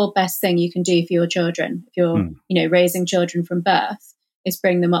single best thing you can do for your children. If you're, raising children from birth, is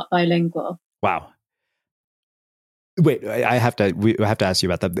bring them up bilingual. Wow. Wait, we have to ask you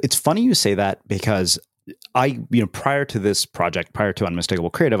about that. It's funny you say that, because I, prior to this project, prior to Unmistakable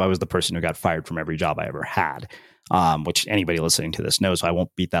Creative, I was the person who got fired from every job I ever had, which anybody listening to this knows. So I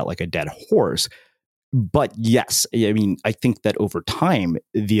won't beat that like a dead horse. But yes, I think that over time,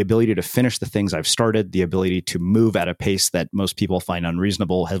 the ability to finish the things I've started, the ability to move at a pace that most people find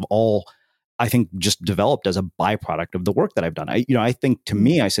unreasonable, have all, I think, just developed as a byproduct of the work that I've done. I think, to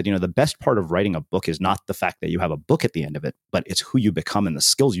me, I said, the best part of writing a book is not the fact that you have a book at the end of it, but it's who you become and the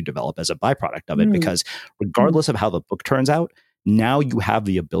skills you develop as a byproduct of it. Because regardless of how the book turns out, now you have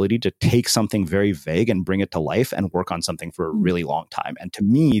the ability to take something very vague and bring it to life and work on something for a really long time. And to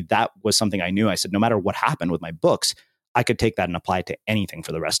me, that was something I knew. I said, no matter what happened with my books, I could take that and apply it to anything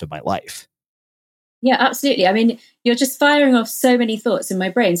for the rest of my life. Yeah, absolutely. You're just firing off so many thoughts in my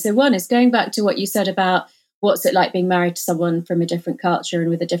brain. So one is going back to what you said about what's it like being married to someone from a different culture and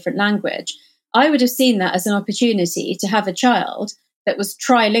with a different language. I would have seen that as an opportunity to have a child that was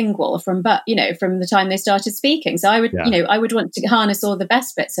trilingual from the time they started speaking. So I would, I would want to harness all the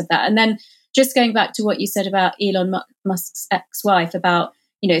best bits of that. And then just going back to what you said about Elon Musk's ex-wife about,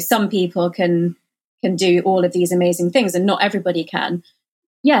 some people can do all of these amazing things and not everybody can.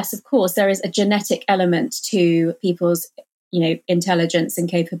 Yes, of course, there is a genetic element to people's, intelligence and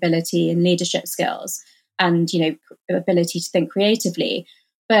capability and leadership skills and, ability to think creatively.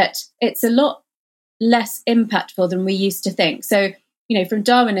 But it's a lot less impactful than we used to think. So, from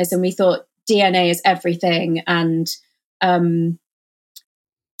Darwinism, we thought DNA is everything, and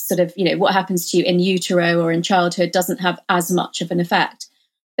what happens to you in utero or in childhood doesn't have as much of an effect.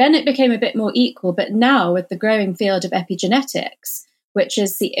 Then it became a bit more equal. But now with the growing field of epigenetics, which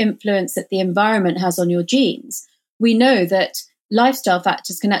is the influence that the environment has on your genes, we know that lifestyle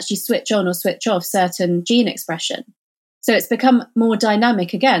factors can actually switch on or switch off certain gene expression. So it's become more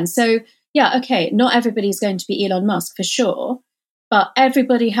dynamic again. So yeah, okay, not everybody's going to be Elon Musk for sure, but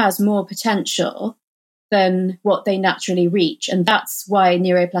everybody has more potential than what they naturally reach. And that's why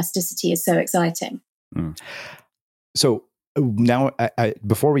neuroplasticity is so exciting. So now,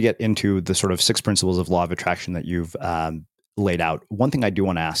 before we get into the sort of 6 principles of law of attraction that you've laid out, one thing I do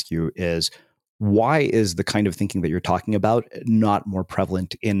want to ask you is, why is the kind of thinking that you're talking about not more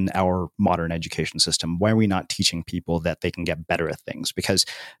prevalent in our modern education system? Why are we not teaching people that they can get better at things? Because,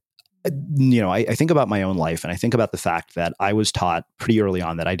 I think about my own life, and I think about the fact that I was taught pretty early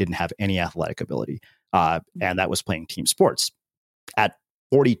on that I didn't have any athletic ability, and that was playing team sports. At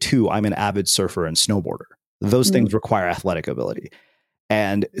 42, I'm an avid surfer and snowboarder. Those things require athletic ability.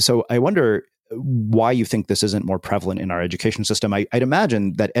 And so I wonder why you think this isn't more prevalent in our education system. I'd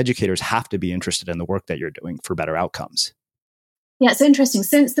imagine that educators have to be interested in the work that you're doing for better outcomes. Yeah, it's interesting.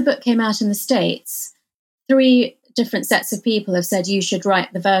 Since the book came out in the States, 3 different sets of people have said you should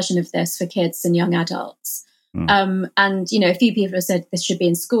write the version of this for kids and young adults. And, a few people have said this should be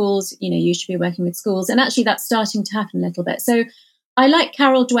in schools, you should be working with schools. And actually that's starting to happen a little bit. So I like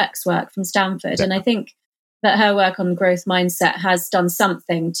Carol Dweck's work from Stanford. And I think that her work on growth mindset has done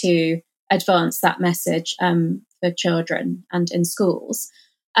something to advance that message for children and in schools.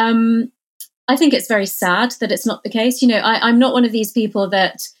 I think it's very sad that it's not the case. I'm not one of these people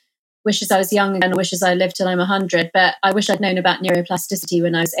that wishes I was young and wishes I lived till I'm 100, but I wish I'd known about neuroplasticity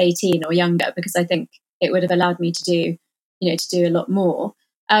when I was 18 or younger, because I think it would have allowed me to do a lot more.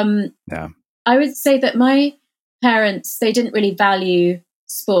 I would say that my parents, they didn't really value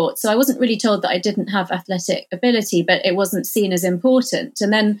sport. So I wasn't really told that I didn't have athletic ability, but it wasn't seen as important.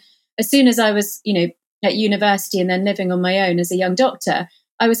 And then as soon as I was, at university and then living on my own as a young doctor,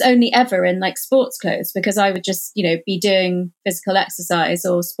 I was only ever in like sports clothes, because I would just, be doing physical exercise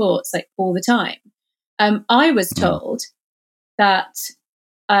or sports like all the time. I was told that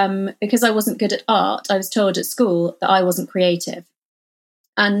because I wasn't good at art, I was told at school that I wasn't creative.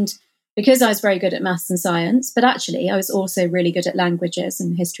 And because I was very good at maths and science, but actually I was also really good at languages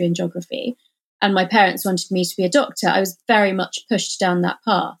and history and geography, and my parents wanted me to be a doctor, I was very much pushed down that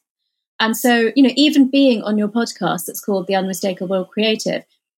path. And so, even being on your podcast that's called The Unmistakable Creative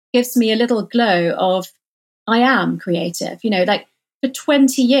gives me a little glow of, I am creative. Like for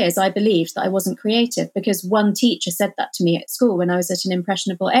 20 years, I believed that I wasn't creative because one teacher said that to me at school when I was at an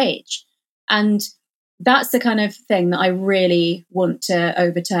impressionable age. And that's the kind of thing that I really want to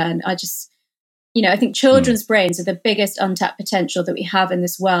overturn. I think children's brains are the biggest untapped potential that we have in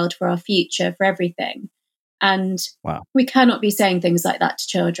this world for our future, for everything. And we cannot be saying things like that to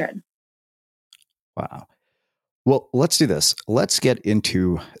children. Wow. Well, let's do this. Let's get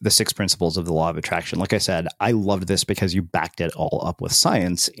into the 6 principles of the law of attraction. Like I said, I loved this because you backed it all up with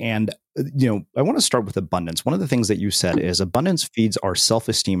science. And, I want to start with abundance. One of the things that you said is abundance feeds our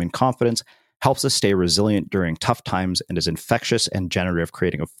self-esteem and confidence, helps us stay resilient during tough times, and is infectious and generative,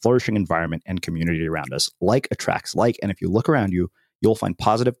 creating a flourishing environment and community around us. Like attracts like. And if you look around you, you'll find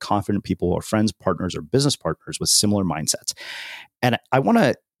positive, confident people who are friends, partners, or business partners with similar mindsets. And I want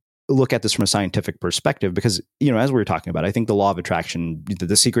to look at this from a scientific perspective because, as we were talking about, I think the law of attraction,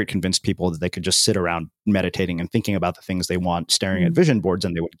 the secret convinced people that they could just sit around meditating and thinking about the things they want, staring at vision boards,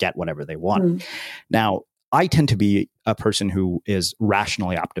 and they would get whatever they wanted. Now, I tend to be a person who is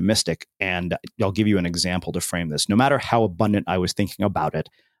rationally optimistic, and I'll give you an example to frame this. No matter how abundant I was thinking about it,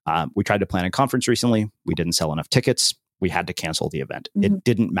 we tried to plan a conference recently. We didn't sell enough tickets. We had to cancel the event. It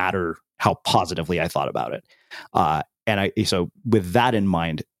didn't matter how positively I thought about it. So with that in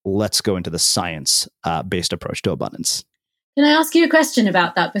mind, let's go into the science-based approach to abundance. Can I ask you a question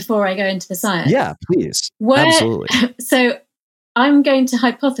about that before I go into the science? Yeah, please. Absolutely. So I'm going to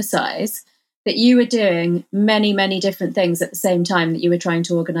hypothesize that you were doing many, many different things at the same time that you were trying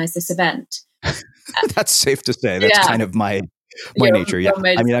to organize this event. That's safe to say. That's kind of my nature. Yeah.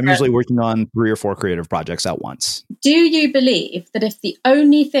 I'm usually working on 3 or 4 creative projects at once. Do you believe that if the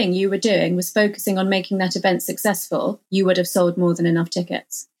only thing you were doing was focusing on making that event successful, you would have sold more than enough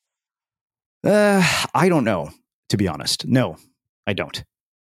tickets? I don't know, to be honest. No, I don't.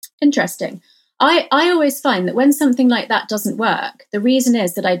 Interesting. I always find that when something like that doesn't work, the reason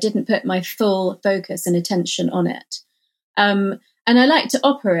is that I didn't put my full focus and attention on it. And I like to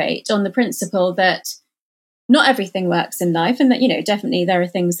operate on the principle that not everything works in life, and that, definitely there are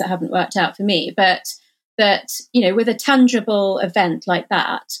things that haven't worked out for me, but that, with a tangible event like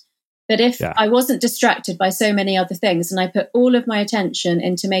that if I wasn't distracted by so many other things and I put all of my attention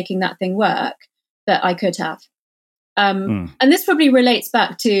into making that thing work, that I could have. And this probably relates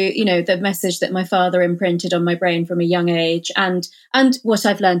back to, the message that my father imprinted on my brain from a young age, and what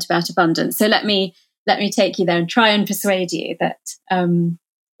I've learned about abundance. So let me take you there and try and persuade you that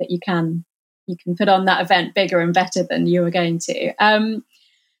that you can put on that event bigger and better than you were going to.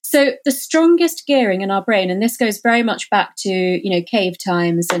 So the strongest gearing in our brain, and this goes very much back to, cave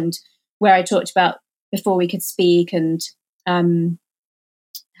times and where I talked about before we could speak and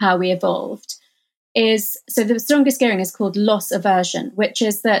how we evolved, so the strongest gearing is called loss aversion, which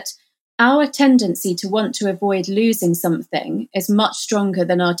is that our tendency to want to avoid losing something is much stronger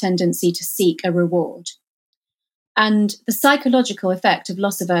than our tendency to seek a reward. And the psychological effect of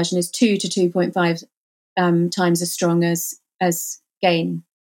loss aversion is 2 to 2.5 times as strong as gain,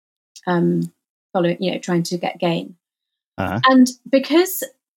 following, trying to get gain. And because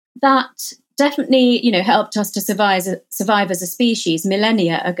that definitely, helped us to survive as a species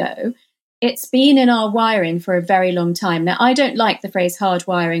millennia ago, it's been in our wiring for a very long time. Now, I don't like the phrase hard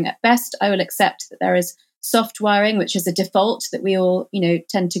wiring. At best, I will accept that there is soft wiring, which is a default that we all,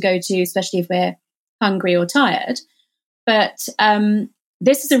 tend to go to, especially if we're hungry or tired. But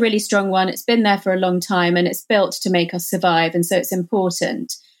this is a really strong one. It's been there for a long time and it's built to make us survive. And so it's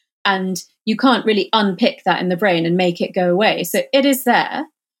important. And you can't really unpick that in the brain and make it go away. So it is there,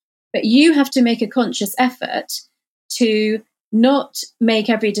 but you have to make a conscious effort to not make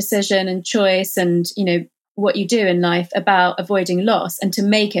every decision and choice and, what you do in life about avoiding loss, and to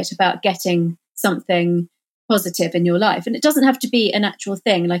make it about getting something positive in your life. And it doesn't have to be an actual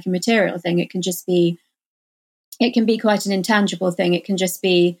thing, like a material thing. It can be quite an intangible thing. It can just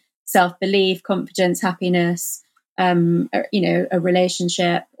be self-belief, confidence, happiness, a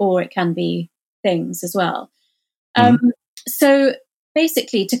relationship, or it can be things as well. So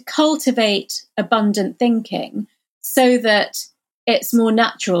basically, to cultivate abundant thinking so that it's more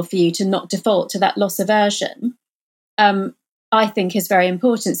natural for you to not default to that loss aversion, I think is very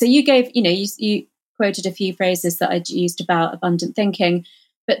important. So you gave, you quoted a few phrases that I'd used about abundant thinking,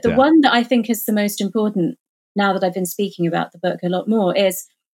 but the one that I think is the most important now that I've been speaking about the book a lot more is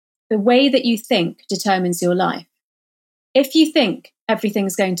the way that you think determines your life. If you think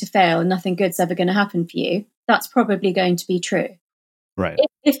everything's going to fail and nothing good's ever going to happen for you, that's probably going to be true. Right.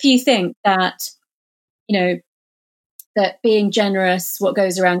 If you think that, that being generous, what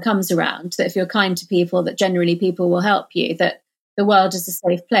goes around comes around, that if you're kind to people, that generally people will help you, that the world is a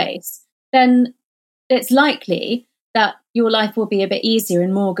safe place, then it's likely that your life will be a bit easier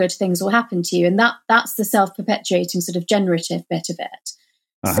and more good things will happen to you. And that's the self-perpetuating sort of generative bit of it.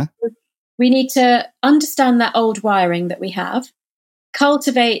 So we need to understand that old wiring that we have,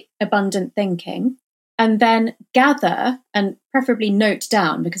 cultivate abundant thinking, and then gather and preferably note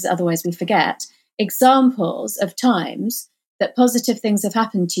down, because otherwise we forget, examples of times that positive things have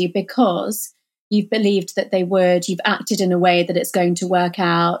happened to you because you've believed that they would, you've acted in a way that it's going to work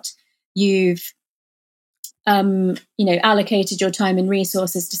out, you've allocated your time and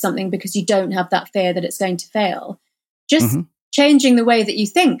resources to something because you don't have that fear that it's going to fail. Just changing the way that you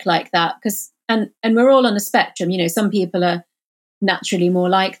think like that, because and we're all on a spectrum. Some people are naturally more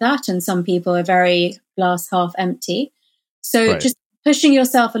like that, and some people are very glass half empty. So just pushing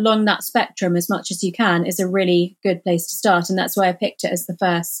yourself along that spectrum as much as you can is a really good place to start. And that's why I picked it as the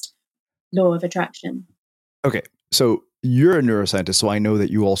first law of attraction. Okay. So you're a neuroscientist, so I know that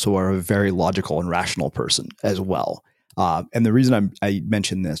you also are a very logical and rational person as well. And the reason I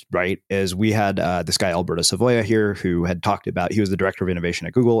mentioned this, right, is we had this guy, Alberto Savoya here, who had talked about, he was the director of innovation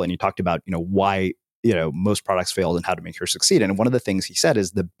at Google, and he talked about, why, most products failed and how to make her succeed. And one of the things he said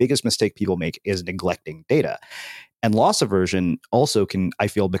is the biggest mistake people make is neglecting data. And loss aversion also can, I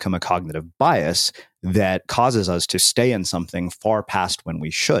feel, become a cognitive bias that causes us to stay in something far past when we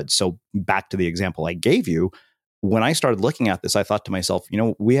should. So back to the example I gave you, when I started looking at this, I thought to myself,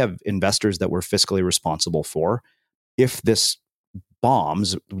 we have investors that we're fiscally responsible for. If this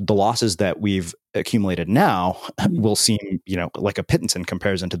bombs, the losses that we've accumulated now will seem, like a pittance in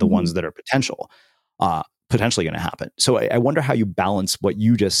comparison to the ones that are potentially going to happen. So I wonder how you balance what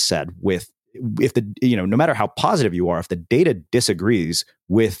you just said with, if no matter how positive you are, if the data disagrees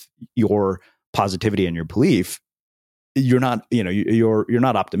with your positivity and your belief, you're not, you're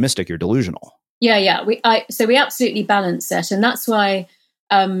not optimistic, you're delusional. Yeah. So we absolutely balance it. And that's why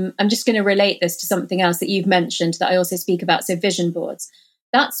I'm just going to relate this to something else that you've mentioned that I also speak about. So vision boards.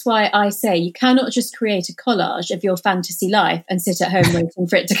 That's why I say you cannot just create a collage of your fantasy life and sit at home waiting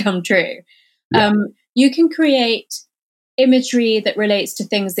for it to come true. Yeah. You can create imagery that relates to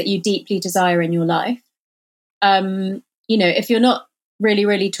things that you deeply desire in your life. If you're not really,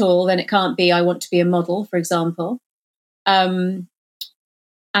 really tall, then it can't be, I want to be a model, for example. And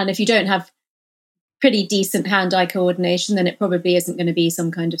if you don't have pretty decent hand-eye coordination, then it probably isn't going to be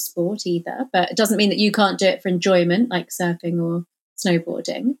some kind of sport either. But it doesn't mean that you can't do it for enjoyment, like surfing or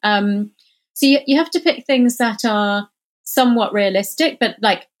snowboarding. So you have to pick things that are somewhat realistic, but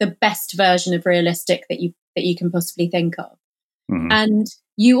like the best version of realistic that you can possibly think of. Mm-hmm. And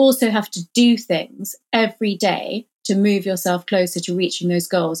you also have to do things every day to move yourself closer to reaching those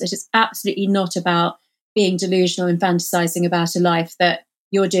goals. It is absolutely not about being delusional and fantasizing about a life that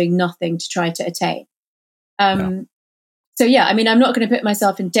you're doing nothing to try to attain. So yeah, I mean, I'm not going to put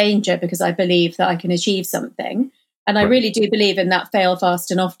myself in danger because I believe that I can achieve something. And I really do believe in that fail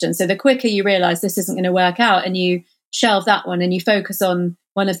fast and often. So the quicker you realize this isn't going to work out and you shelve that one and you focus on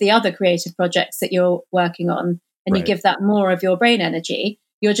one of the other creative projects that you're working on and you give that more of your brain energy,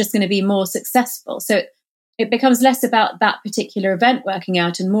 you're just going to be more successful. So it becomes less about that particular event working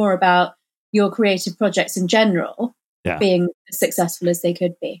out and more about your creative projects in general being as successful as they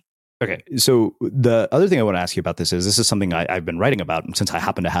could be. Okay. So the other thing I want to ask you about this is something I've been writing about since I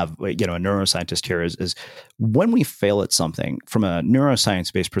happen to have, a neuroscientist here is when we fail at something from a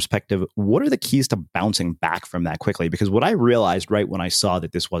neuroscience-based perspective, what are the keys to bouncing back from that quickly? Because what I realized right when I saw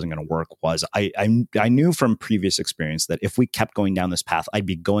that this wasn't going to work was I knew from previous experience that if we kept going down this path, I'd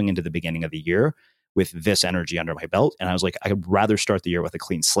be going into the beginning of the year with this energy under my belt. And I was like, I'd rather start the year with a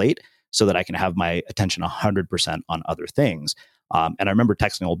clean slate so that I can have my attention 100% on other things. And I remember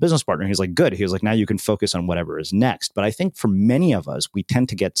texting an old business partner. He's like, good. He was like, now you can focus on whatever is next. But I think for many of us, we tend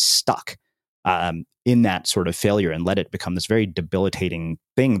to get stuck in that sort of failure and let it become this very debilitating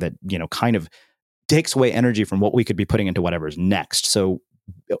thing that, kind of takes away energy from what we could be putting into whatever is next. So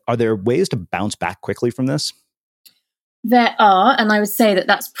are there ways to bounce back quickly from this? There are, and I would say that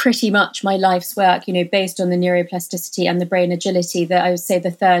that's pretty much my life's work, based on the neuroplasticity and the brain agility, that I would say the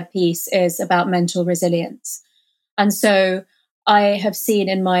third piece is about mental resilience. And so I have seen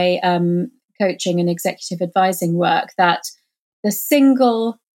in my coaching and executive advising work that the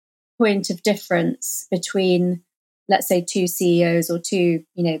single point of difference between, let's say, two CEOs or two,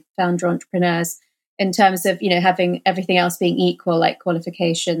 founder entrepreneurs in terms of, having everything else being equal, like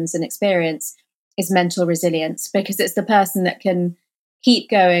qualifications and experience, is mental resilience, because it's the person that can keep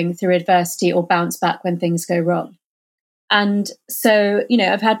going through adversity or bounce back when things go wrong. And so,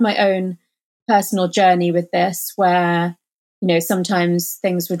 I've had my own personal journey with this where, sometimes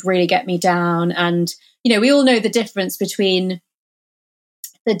things would really get me down. And, we all know the difference between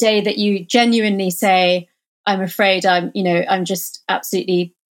the day that you genuinely say, I'm afraid I'm just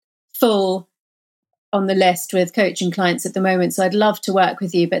absolutely full on the list with coaching clients at the moment. So I'd love to work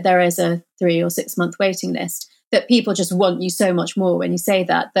with you, but there is a 3 or 6 month waiting list, that people just want you so much more when you say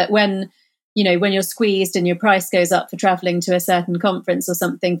that when you're squeezed and your price goes up for traveling to a certain conference or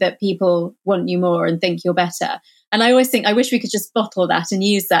something, that people want you more and think you're better. And I always think, I wish we could just bottle that and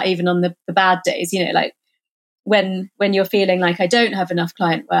use that even on the bad days, like when you're feeling like I don't have enough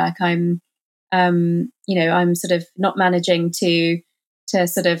client work, I'm sort of not managing to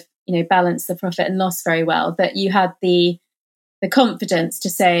sort of, balance the profit and loss very well, that you had the confidence to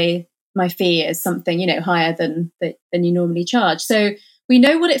say my fee is something, higher than you normally charge. So we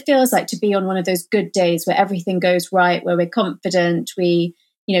know what it feels like to be on one of those good days where everything goes right, where we're confident, we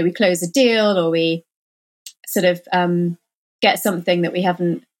close a deal, or we sort of get something that we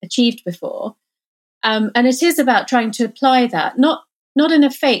haven't achieved before. And it is about trying to apply that, not in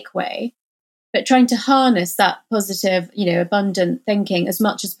a fake way, but trying to harness that positive, abundant thinking as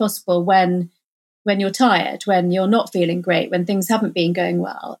much as possible when you're tired, when you're not feeling great, when things haven't been going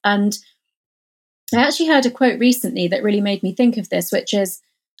well. And I actually heard a quote recently that really made me think of this, which is,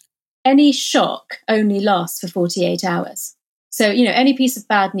 any shock only lasts for 48 hours. So, any piece of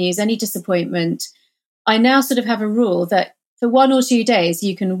bad news, any disappointment, I now sort of have a rule that for 1 or 2 days,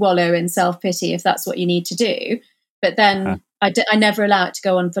 you can wallow in self-pity if that's what you need to do. But then I never allow it to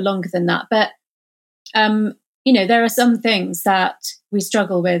go on for longer than that. But, there are some things that we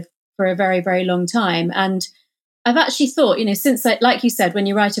struggle with for a very, very long time. And I've actually thought, since like you said, when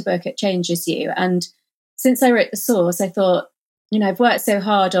you write a book, it changes you. And since I wrote The Source, I thought, I've worked so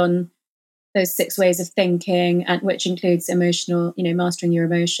hard on those 6 ways of thinking, and which includes emotional, mastering your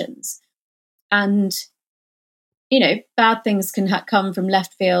emotions. And, bad things can come from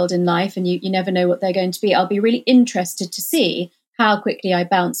left field in life, and you never know what they're going to be. I'll be really interested to see how quickly I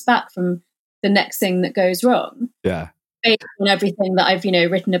bounce back from the next thing that goes wrong. Yeah. Based on everything that I've,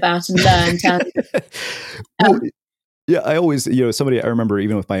 written about and learned. And, yeah, I always, I remember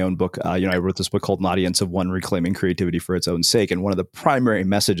even with my own book, I wrote this book called An Audience of One, Reclaiming Creativity for Its Own Sake. And one of the primary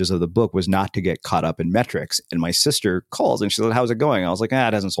messages of the book was not to get caught up in metrics. And my sister calls and she said, how's it going? I was like,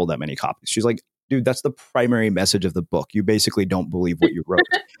 it hasn't sold that many copies. She's like, dude, that's the primary message of the book. You basically don't believe what you wrote.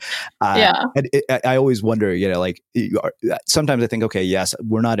 Yeah. And I always wonder, like sometimes I think, okay, yes,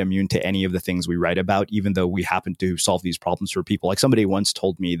 we're not immune to any of the things we write about, even though we happen to solve these problems for people. Like somebody once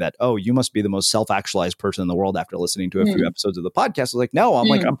told me that, oh, you must be the most self-actualized person in the world after listening to a few episodes of the podcast. I was like, no,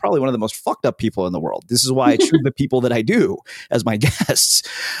 I'm probably one of the most fucked up people in the world. This is why I choose the people that I do as my guests.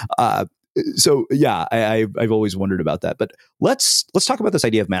 So yeah, I've always wondered about that. But let's talk about this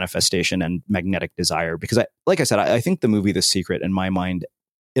idea of manifestation and magnetic desire, because like I said, I think the movie The Secret, in my mind,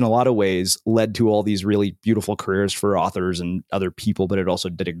 in a lot of ways led to all these really beautiful careers for authors and other people, but it also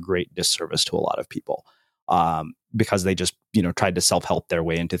did a great disservice to a lot of people because they just, tried to self-help their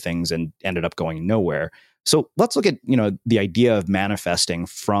way into things and ended up going nowhere. So let's look at, the idea of manifesting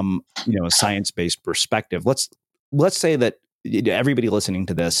from, a science-based perspective. Let's say that everybody listening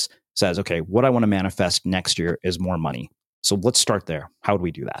to this says, okay, what I want to manifest next year is more money. So let's start there. How would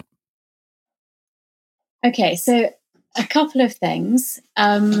we do that? Okay, so a couple of things.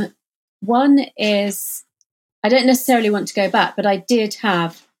 One is, I don't necessarily want to go back, but I did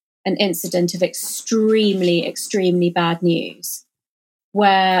have an incident of extremely, extremely bad news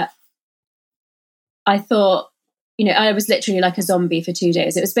where I thought, I was literally like a zombie for 2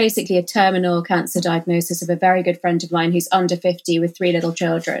 days. It was basically a terminal cancer diagnosis of a very good friend of mine who's under 50 with 3 little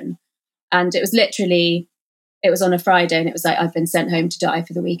children. And it was on a Friday, and it was like, I've been sent home to die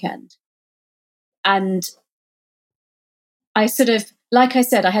for the weekend. And I sort of, like I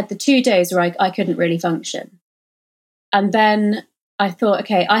said, I had the 2 days where I couldn't really function. And then I thought,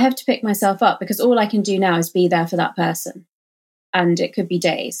 okay, I have to pick myself up because all I can do now is be there for that person. And it could be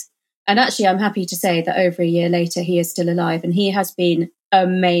days. And actually, I'm happy to say that over a year later, he is still alive and he has been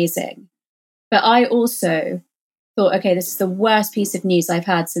amazing. But I also thought, okay, this is the worst piece of news I've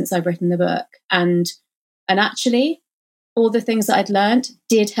had since I've written the book. And actually, all the things that I'd learned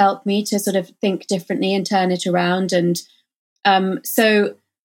did help me to sort of think differently and turn it around. And so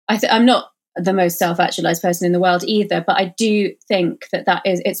I'm not the most self-actualized person in the world either, but I do think that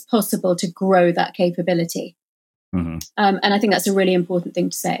it's possible to grow that capability. Mm-hmm. And I think that's a really important thing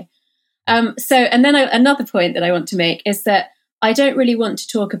to say. And then another point that I want to make is that I don't really want to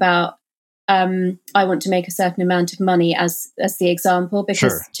talk about I want to make a certain amount of money as the example,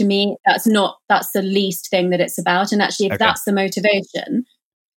 because to me that's the least thing that it's about. And actually, if that's the motivation,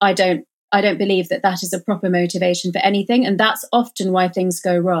 I don't believe that is a proper motivation for anything, and that's often why things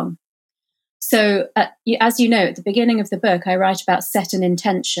go wrong. So, as you know, at the beginning of the book, I write about set an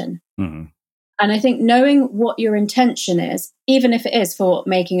intention. Mm-hmm. And I think knowing what your intention is, even if it is for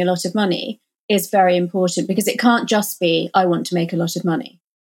making a lot of money, is very important, because it can't just be, I want to make a lot of money.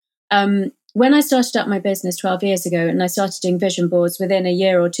 When I started up my business 12 years ago and I started doing vision boards, within a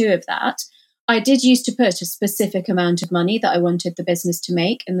year or two of that, I did used to put a specific amount of money that I wanted the business to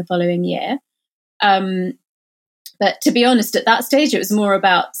make in the following year. But to be honest, at that stage, it was more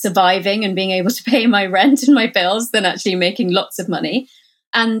about surviving and being able to pay my rent and my bills than actually making lots of money.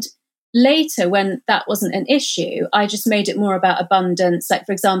 And later, when that wasn't an issue, I just made it more about abundance. Like,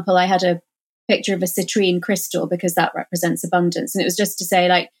 for example, I had a picture of a citrine crystal because that represents abundance. And it was just to say,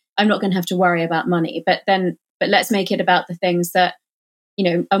 like, I'm not going to have to worry about money, but let's make it about the things that,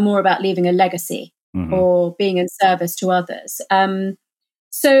 are more about leaving a legacy or being in service to others.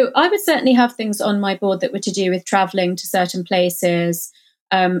 So I would certainly have things on my board that were to do with traveling to certain places.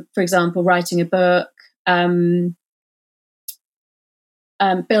 For example, writing a book, building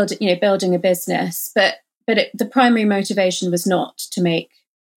a business. But the primary motivation was not to make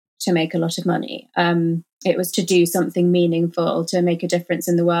a lot of money. It was to do something meaningful, to make a difference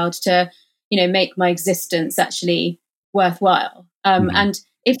in the world, to, make my existence actually worthwhile. And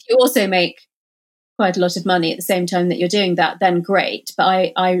if you also make quite a lot of money at the same time that you're doing that, then great.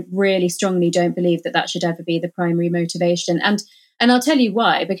 But I really strongly don't believe that should ever be the primary motivation. And I'll tell you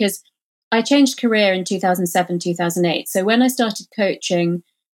why, because I changed career in 2007, 2008. So when I started coaching,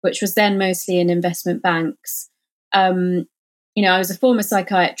 which was then mostly in investment banks, I was a former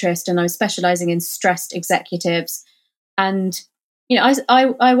psychiatrist and I was specializing in stressed executives. And,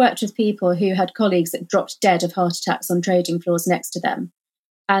 I worked with people who had colleagues that dropped dead of heart attacks on trading floors next to them.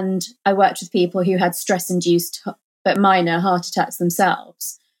 And I worked with people who had stress-induced but minor heart attacks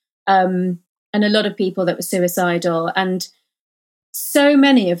themselves. And a lot of people that were suicidal. And so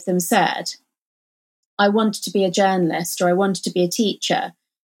many of them said, I wanted to be a journalist or I wanted to be a teacher,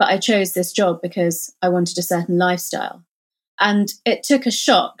 but I chose this job because I wanted a certain lifestyle. And it took a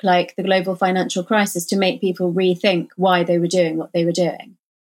shock like the global financial crisis to make people rethink why they were doing what they were doing.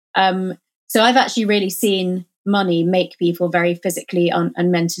 So I've actually really seen money make people very physically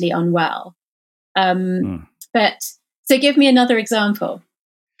and mentally unwell. But so give me another example.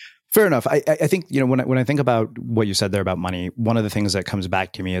 Fair enough. I think, when I think about what you said there about money, one of the things that comes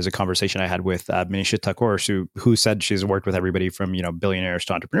back to me is a conversation I had with Manisha Thakur, who said she's worked with everybody from, billionaires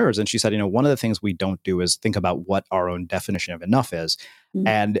to entrepreneurs. And she said, one of the things we don't do is think about what our own definition of enough is. Mm-hmm.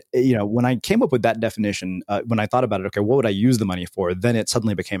 And, when I came up with that definition, when I thought about it, okay, what would I use the money for? Then it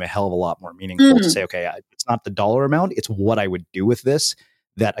suddenly became a hell of a lot more meaningful to say, okay, it's not the dollar amount, it's what I would do with this.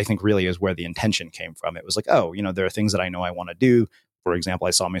 That I think really is where the intention came from. It was like, oh, there are things that I know I want to do. For example, I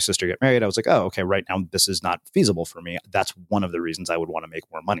saw my sister get married. I was like, oh, okay, right now this is not feasible for me. That's one of the reasons I would want to make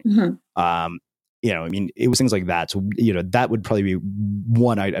more money. Mm-hmm. It was things like that. So, that would probably be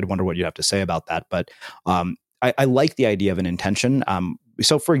one. I'd wonder what you'd have to say about that. But I like the idea of an intention.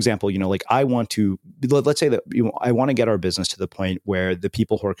 So, for example, I want to, let's say that I want to get our business to the point where the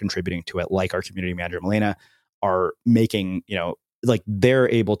people who are contributing to it, like our community manager, Milena, are making, like they're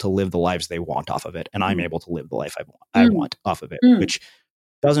able to live the lives they want off of it. And I'm able to live the life I want off of it, which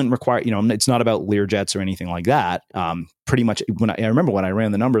doesn't require, it's not about Learjets or anything like that. Pretty much I remember when I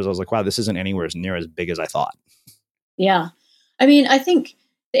ran the numbers, I was like, wow, this isn't anywhere near as big as I thought. Yeah. I think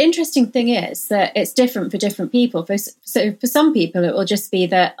the interesting thing is that it's different for different people. So for some people, it will just be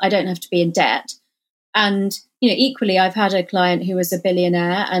that I don't have to be in debt. And, equally, I've had a client who was a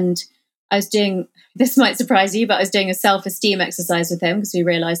billionaire, and I was doing, this might surprise you, but I was doing a self-esteem exercise with him because we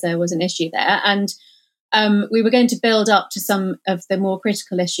realized there was an issue there. And we were going to build up to some of the more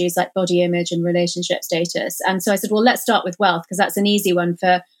critical issues like body image and relationship status. And so I said, well, let's start with wealth, because that's an easy one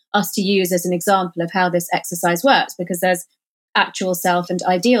for us to use as an example of how this exercise works, because there's actual self and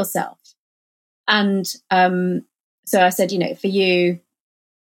ideal self. And so I said, for you,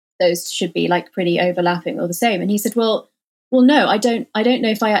 those should be like pretty overlapping or the same. And he said, well, no, I don't know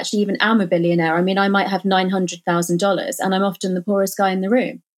if I actually even am a billionaire. I might have $900,000 and I'm often the poorest guy in the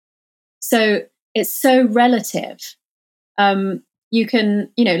room. So it's so relative. You can,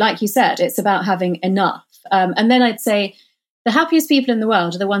 like you said, it's about having enough. And then I'd say the happiest people in the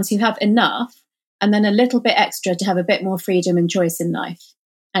world are the ones who have enough and then a little bit extra to have a bit more freedom and choice in life.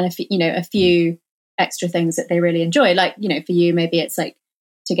 And a few extra things that they really enjoy. Like, for you, maybe it's like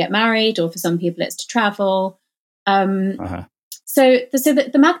to get married, or for some people it's to travel. So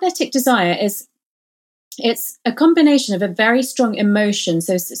the magnetic desire it's a combination of a very strong emotion.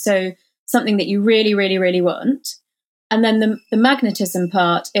 So something that you really, really, really want. And then the magnetism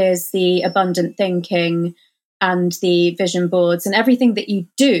part is the abundant thinking and the vision boards and everything that you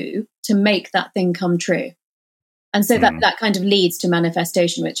do to make that thing come true. And so that kind of leads to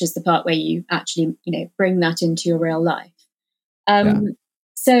manifestation, which is the part where you actually, bring that into your real life.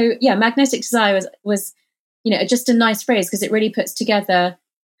 So magnetic desire was just a nice phrase because it really puts together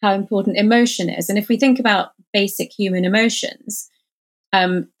how important emotion is. And if we think about basic human emotions,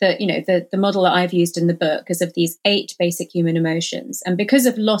 the model that I've used in the book is of these 8 basic human emotions. And because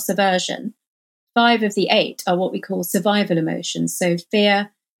of loss aversion, 5 of the 8 are what we call survival emotions. So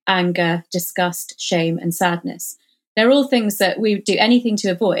fear, anger, disgust, shame, and sadness. They're all things that we would do anything to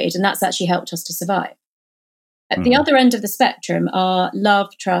avoid, and that's actually helped us to survive. At the other end of the spectrum are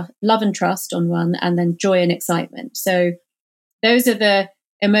love and trust on one, and then joy and excitement. So those are the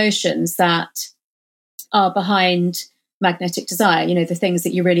emotions that are behind magnetic desire, the things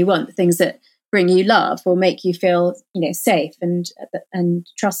that you really want, the things that bring you love or make you feel, safe and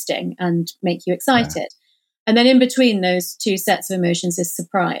trusting and make you excited. Yeah. And then in between those 2 sets of emotions is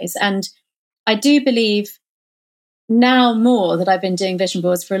surprise. And I do believe now more that I've been doing vision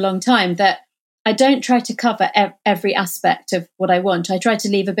boards for a long time that I don't try to cover every aspect of what I want. I try to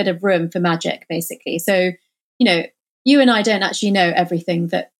leave a bit of room for magic, basically. So, you and I don't actually know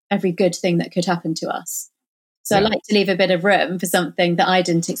every good thing that could happen to us. So I like to leave a bit of room for something that I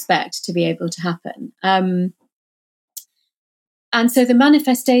didn't expect to be able to happen. And so the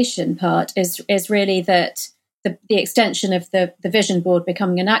manifestation part is really that the extension of the vision board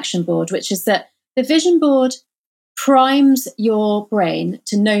becoming an action board, which is that the vision board primes your brain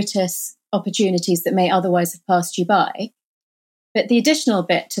to notice opportunities that may otherwise have passed you by. But the additional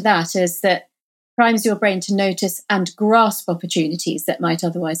bit to that is that primes your brain to notice and grasp opportunities that might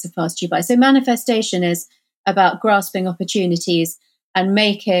otherwise have passed you by. So manifestation is about grasping opportunities and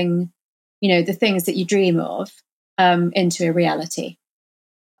making, the things that you dream of into a reality.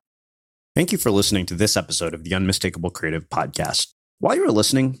 Thank you for listening to this episode of the Unmistakable Creative Podcast. While you were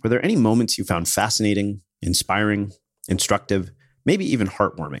listening, were there any moments you found fascinating, inspiring, instructive, maybe even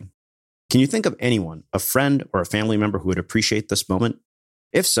heartwarming? Can you think of anyone, a friend or a family member who would appreciate this moment?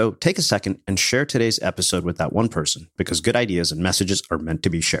 If so, take a second and share today's episode with that one person, because good ideas and messages are meant to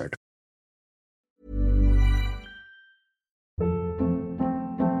be shared.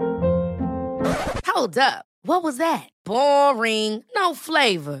 Hold up. What was that? Boring. No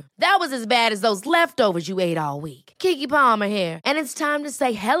flavor. That was as bad as those leftovers you ate all week. Keke Palmer here, and it's time to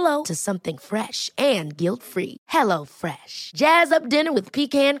say hello to something fresh and guilt-free. Hello Fresh. Jazz up dinner with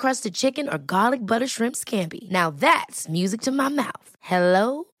pecan-crusted chicken or garlic butter shrimp scampi. Now that's music to my mouth.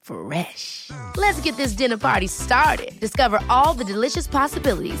 Hello Fresh. Let's get this dinner party started. Discover all the delicious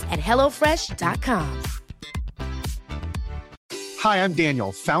possibilities at hellofresh.com. Hi, I'm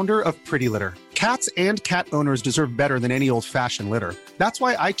Daniel, founder of Pretty Litter. Cats and cat owners deserve better than any old-fashioned litter. That's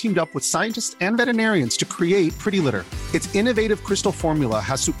why I teamed up with scientists and veterinarians to create Pretty Litter. Its innovative crystal formula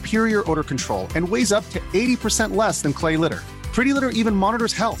has superior odor control and weighs up to 80% less than clay litter. Pretty Litter even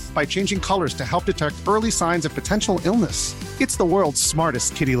monitors health by changing colors to help detect early signs of potential illness. It's the world's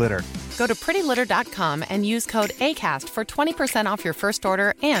smartest kitty litter. Go to prettylitter.com and use code ACAST for 20% off your first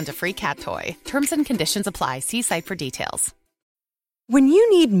order and a free cat toy. Terms and conditions apply. See site for details. When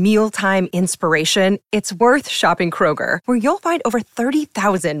you need mealtime inspiration, it's worth shopping Kroger, where you'll find over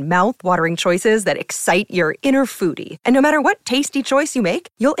 30,000 mouth-watering choices that excite your inner foodie. And no matter what tasty choice you make,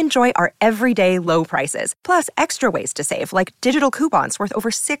 you'll enjoy our everyday low prices, plus extra ways to save, like digital coupons worth over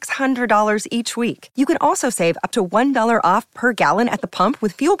 $600 each week. You can also save up to $1 off per gallon at the pump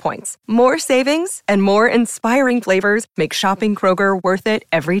with fuel points. More savings and more inspiring flavors make shopping Kroger worth it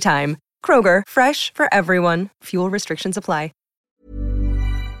every time. Kroger, fresh for everyone. Fuel restrictions apply.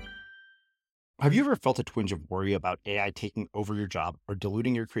 Have you ever felt a twinge of worry about AI taking over your job or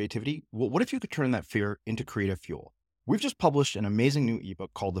diluting your creativity? Well, what if you could turn that fear into creative fuel? We've just published an amazing new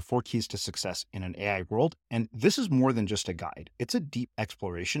ebook called The 4 Keys to Success in an AI World, and this is more than just a guide. It's a deep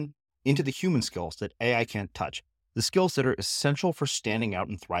exploration into the human skills that AI can't touch, the skills that are essential for standing out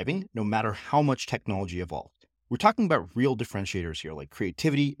and thriving, no matter how much technology evolves. We're talking about real differentiators here, like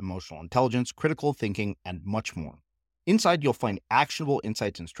creativity, emotional intelligence, critical thinking, and much more. Inside, you'll find actionable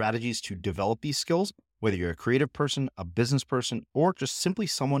insights and strategies to develop these skills, whether you're a creative person, a business person, or just simply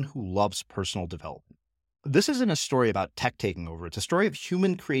someone who loves personal development. This isn't a story about tech taking over. It's a story of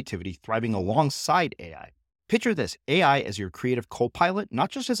human creativity thriving alongside AI. Picture this, AI as your creative co-pilot,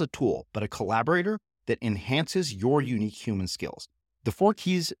 not just as a tool, but a collaborator that enhances your unique human skills. The 4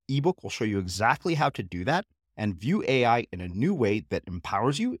 Keys ebook will show you exactly how to do that and view AI in a new way that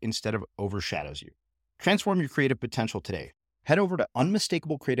empowers you instead of overshadows you. Transform your creative potential today. Head over to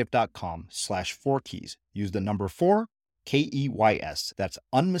unmistakablecreative.com/4keys. Use the number 4, KEYS. That's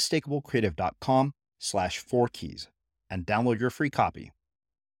unmistakablecreative.com/4keys and download your free copy.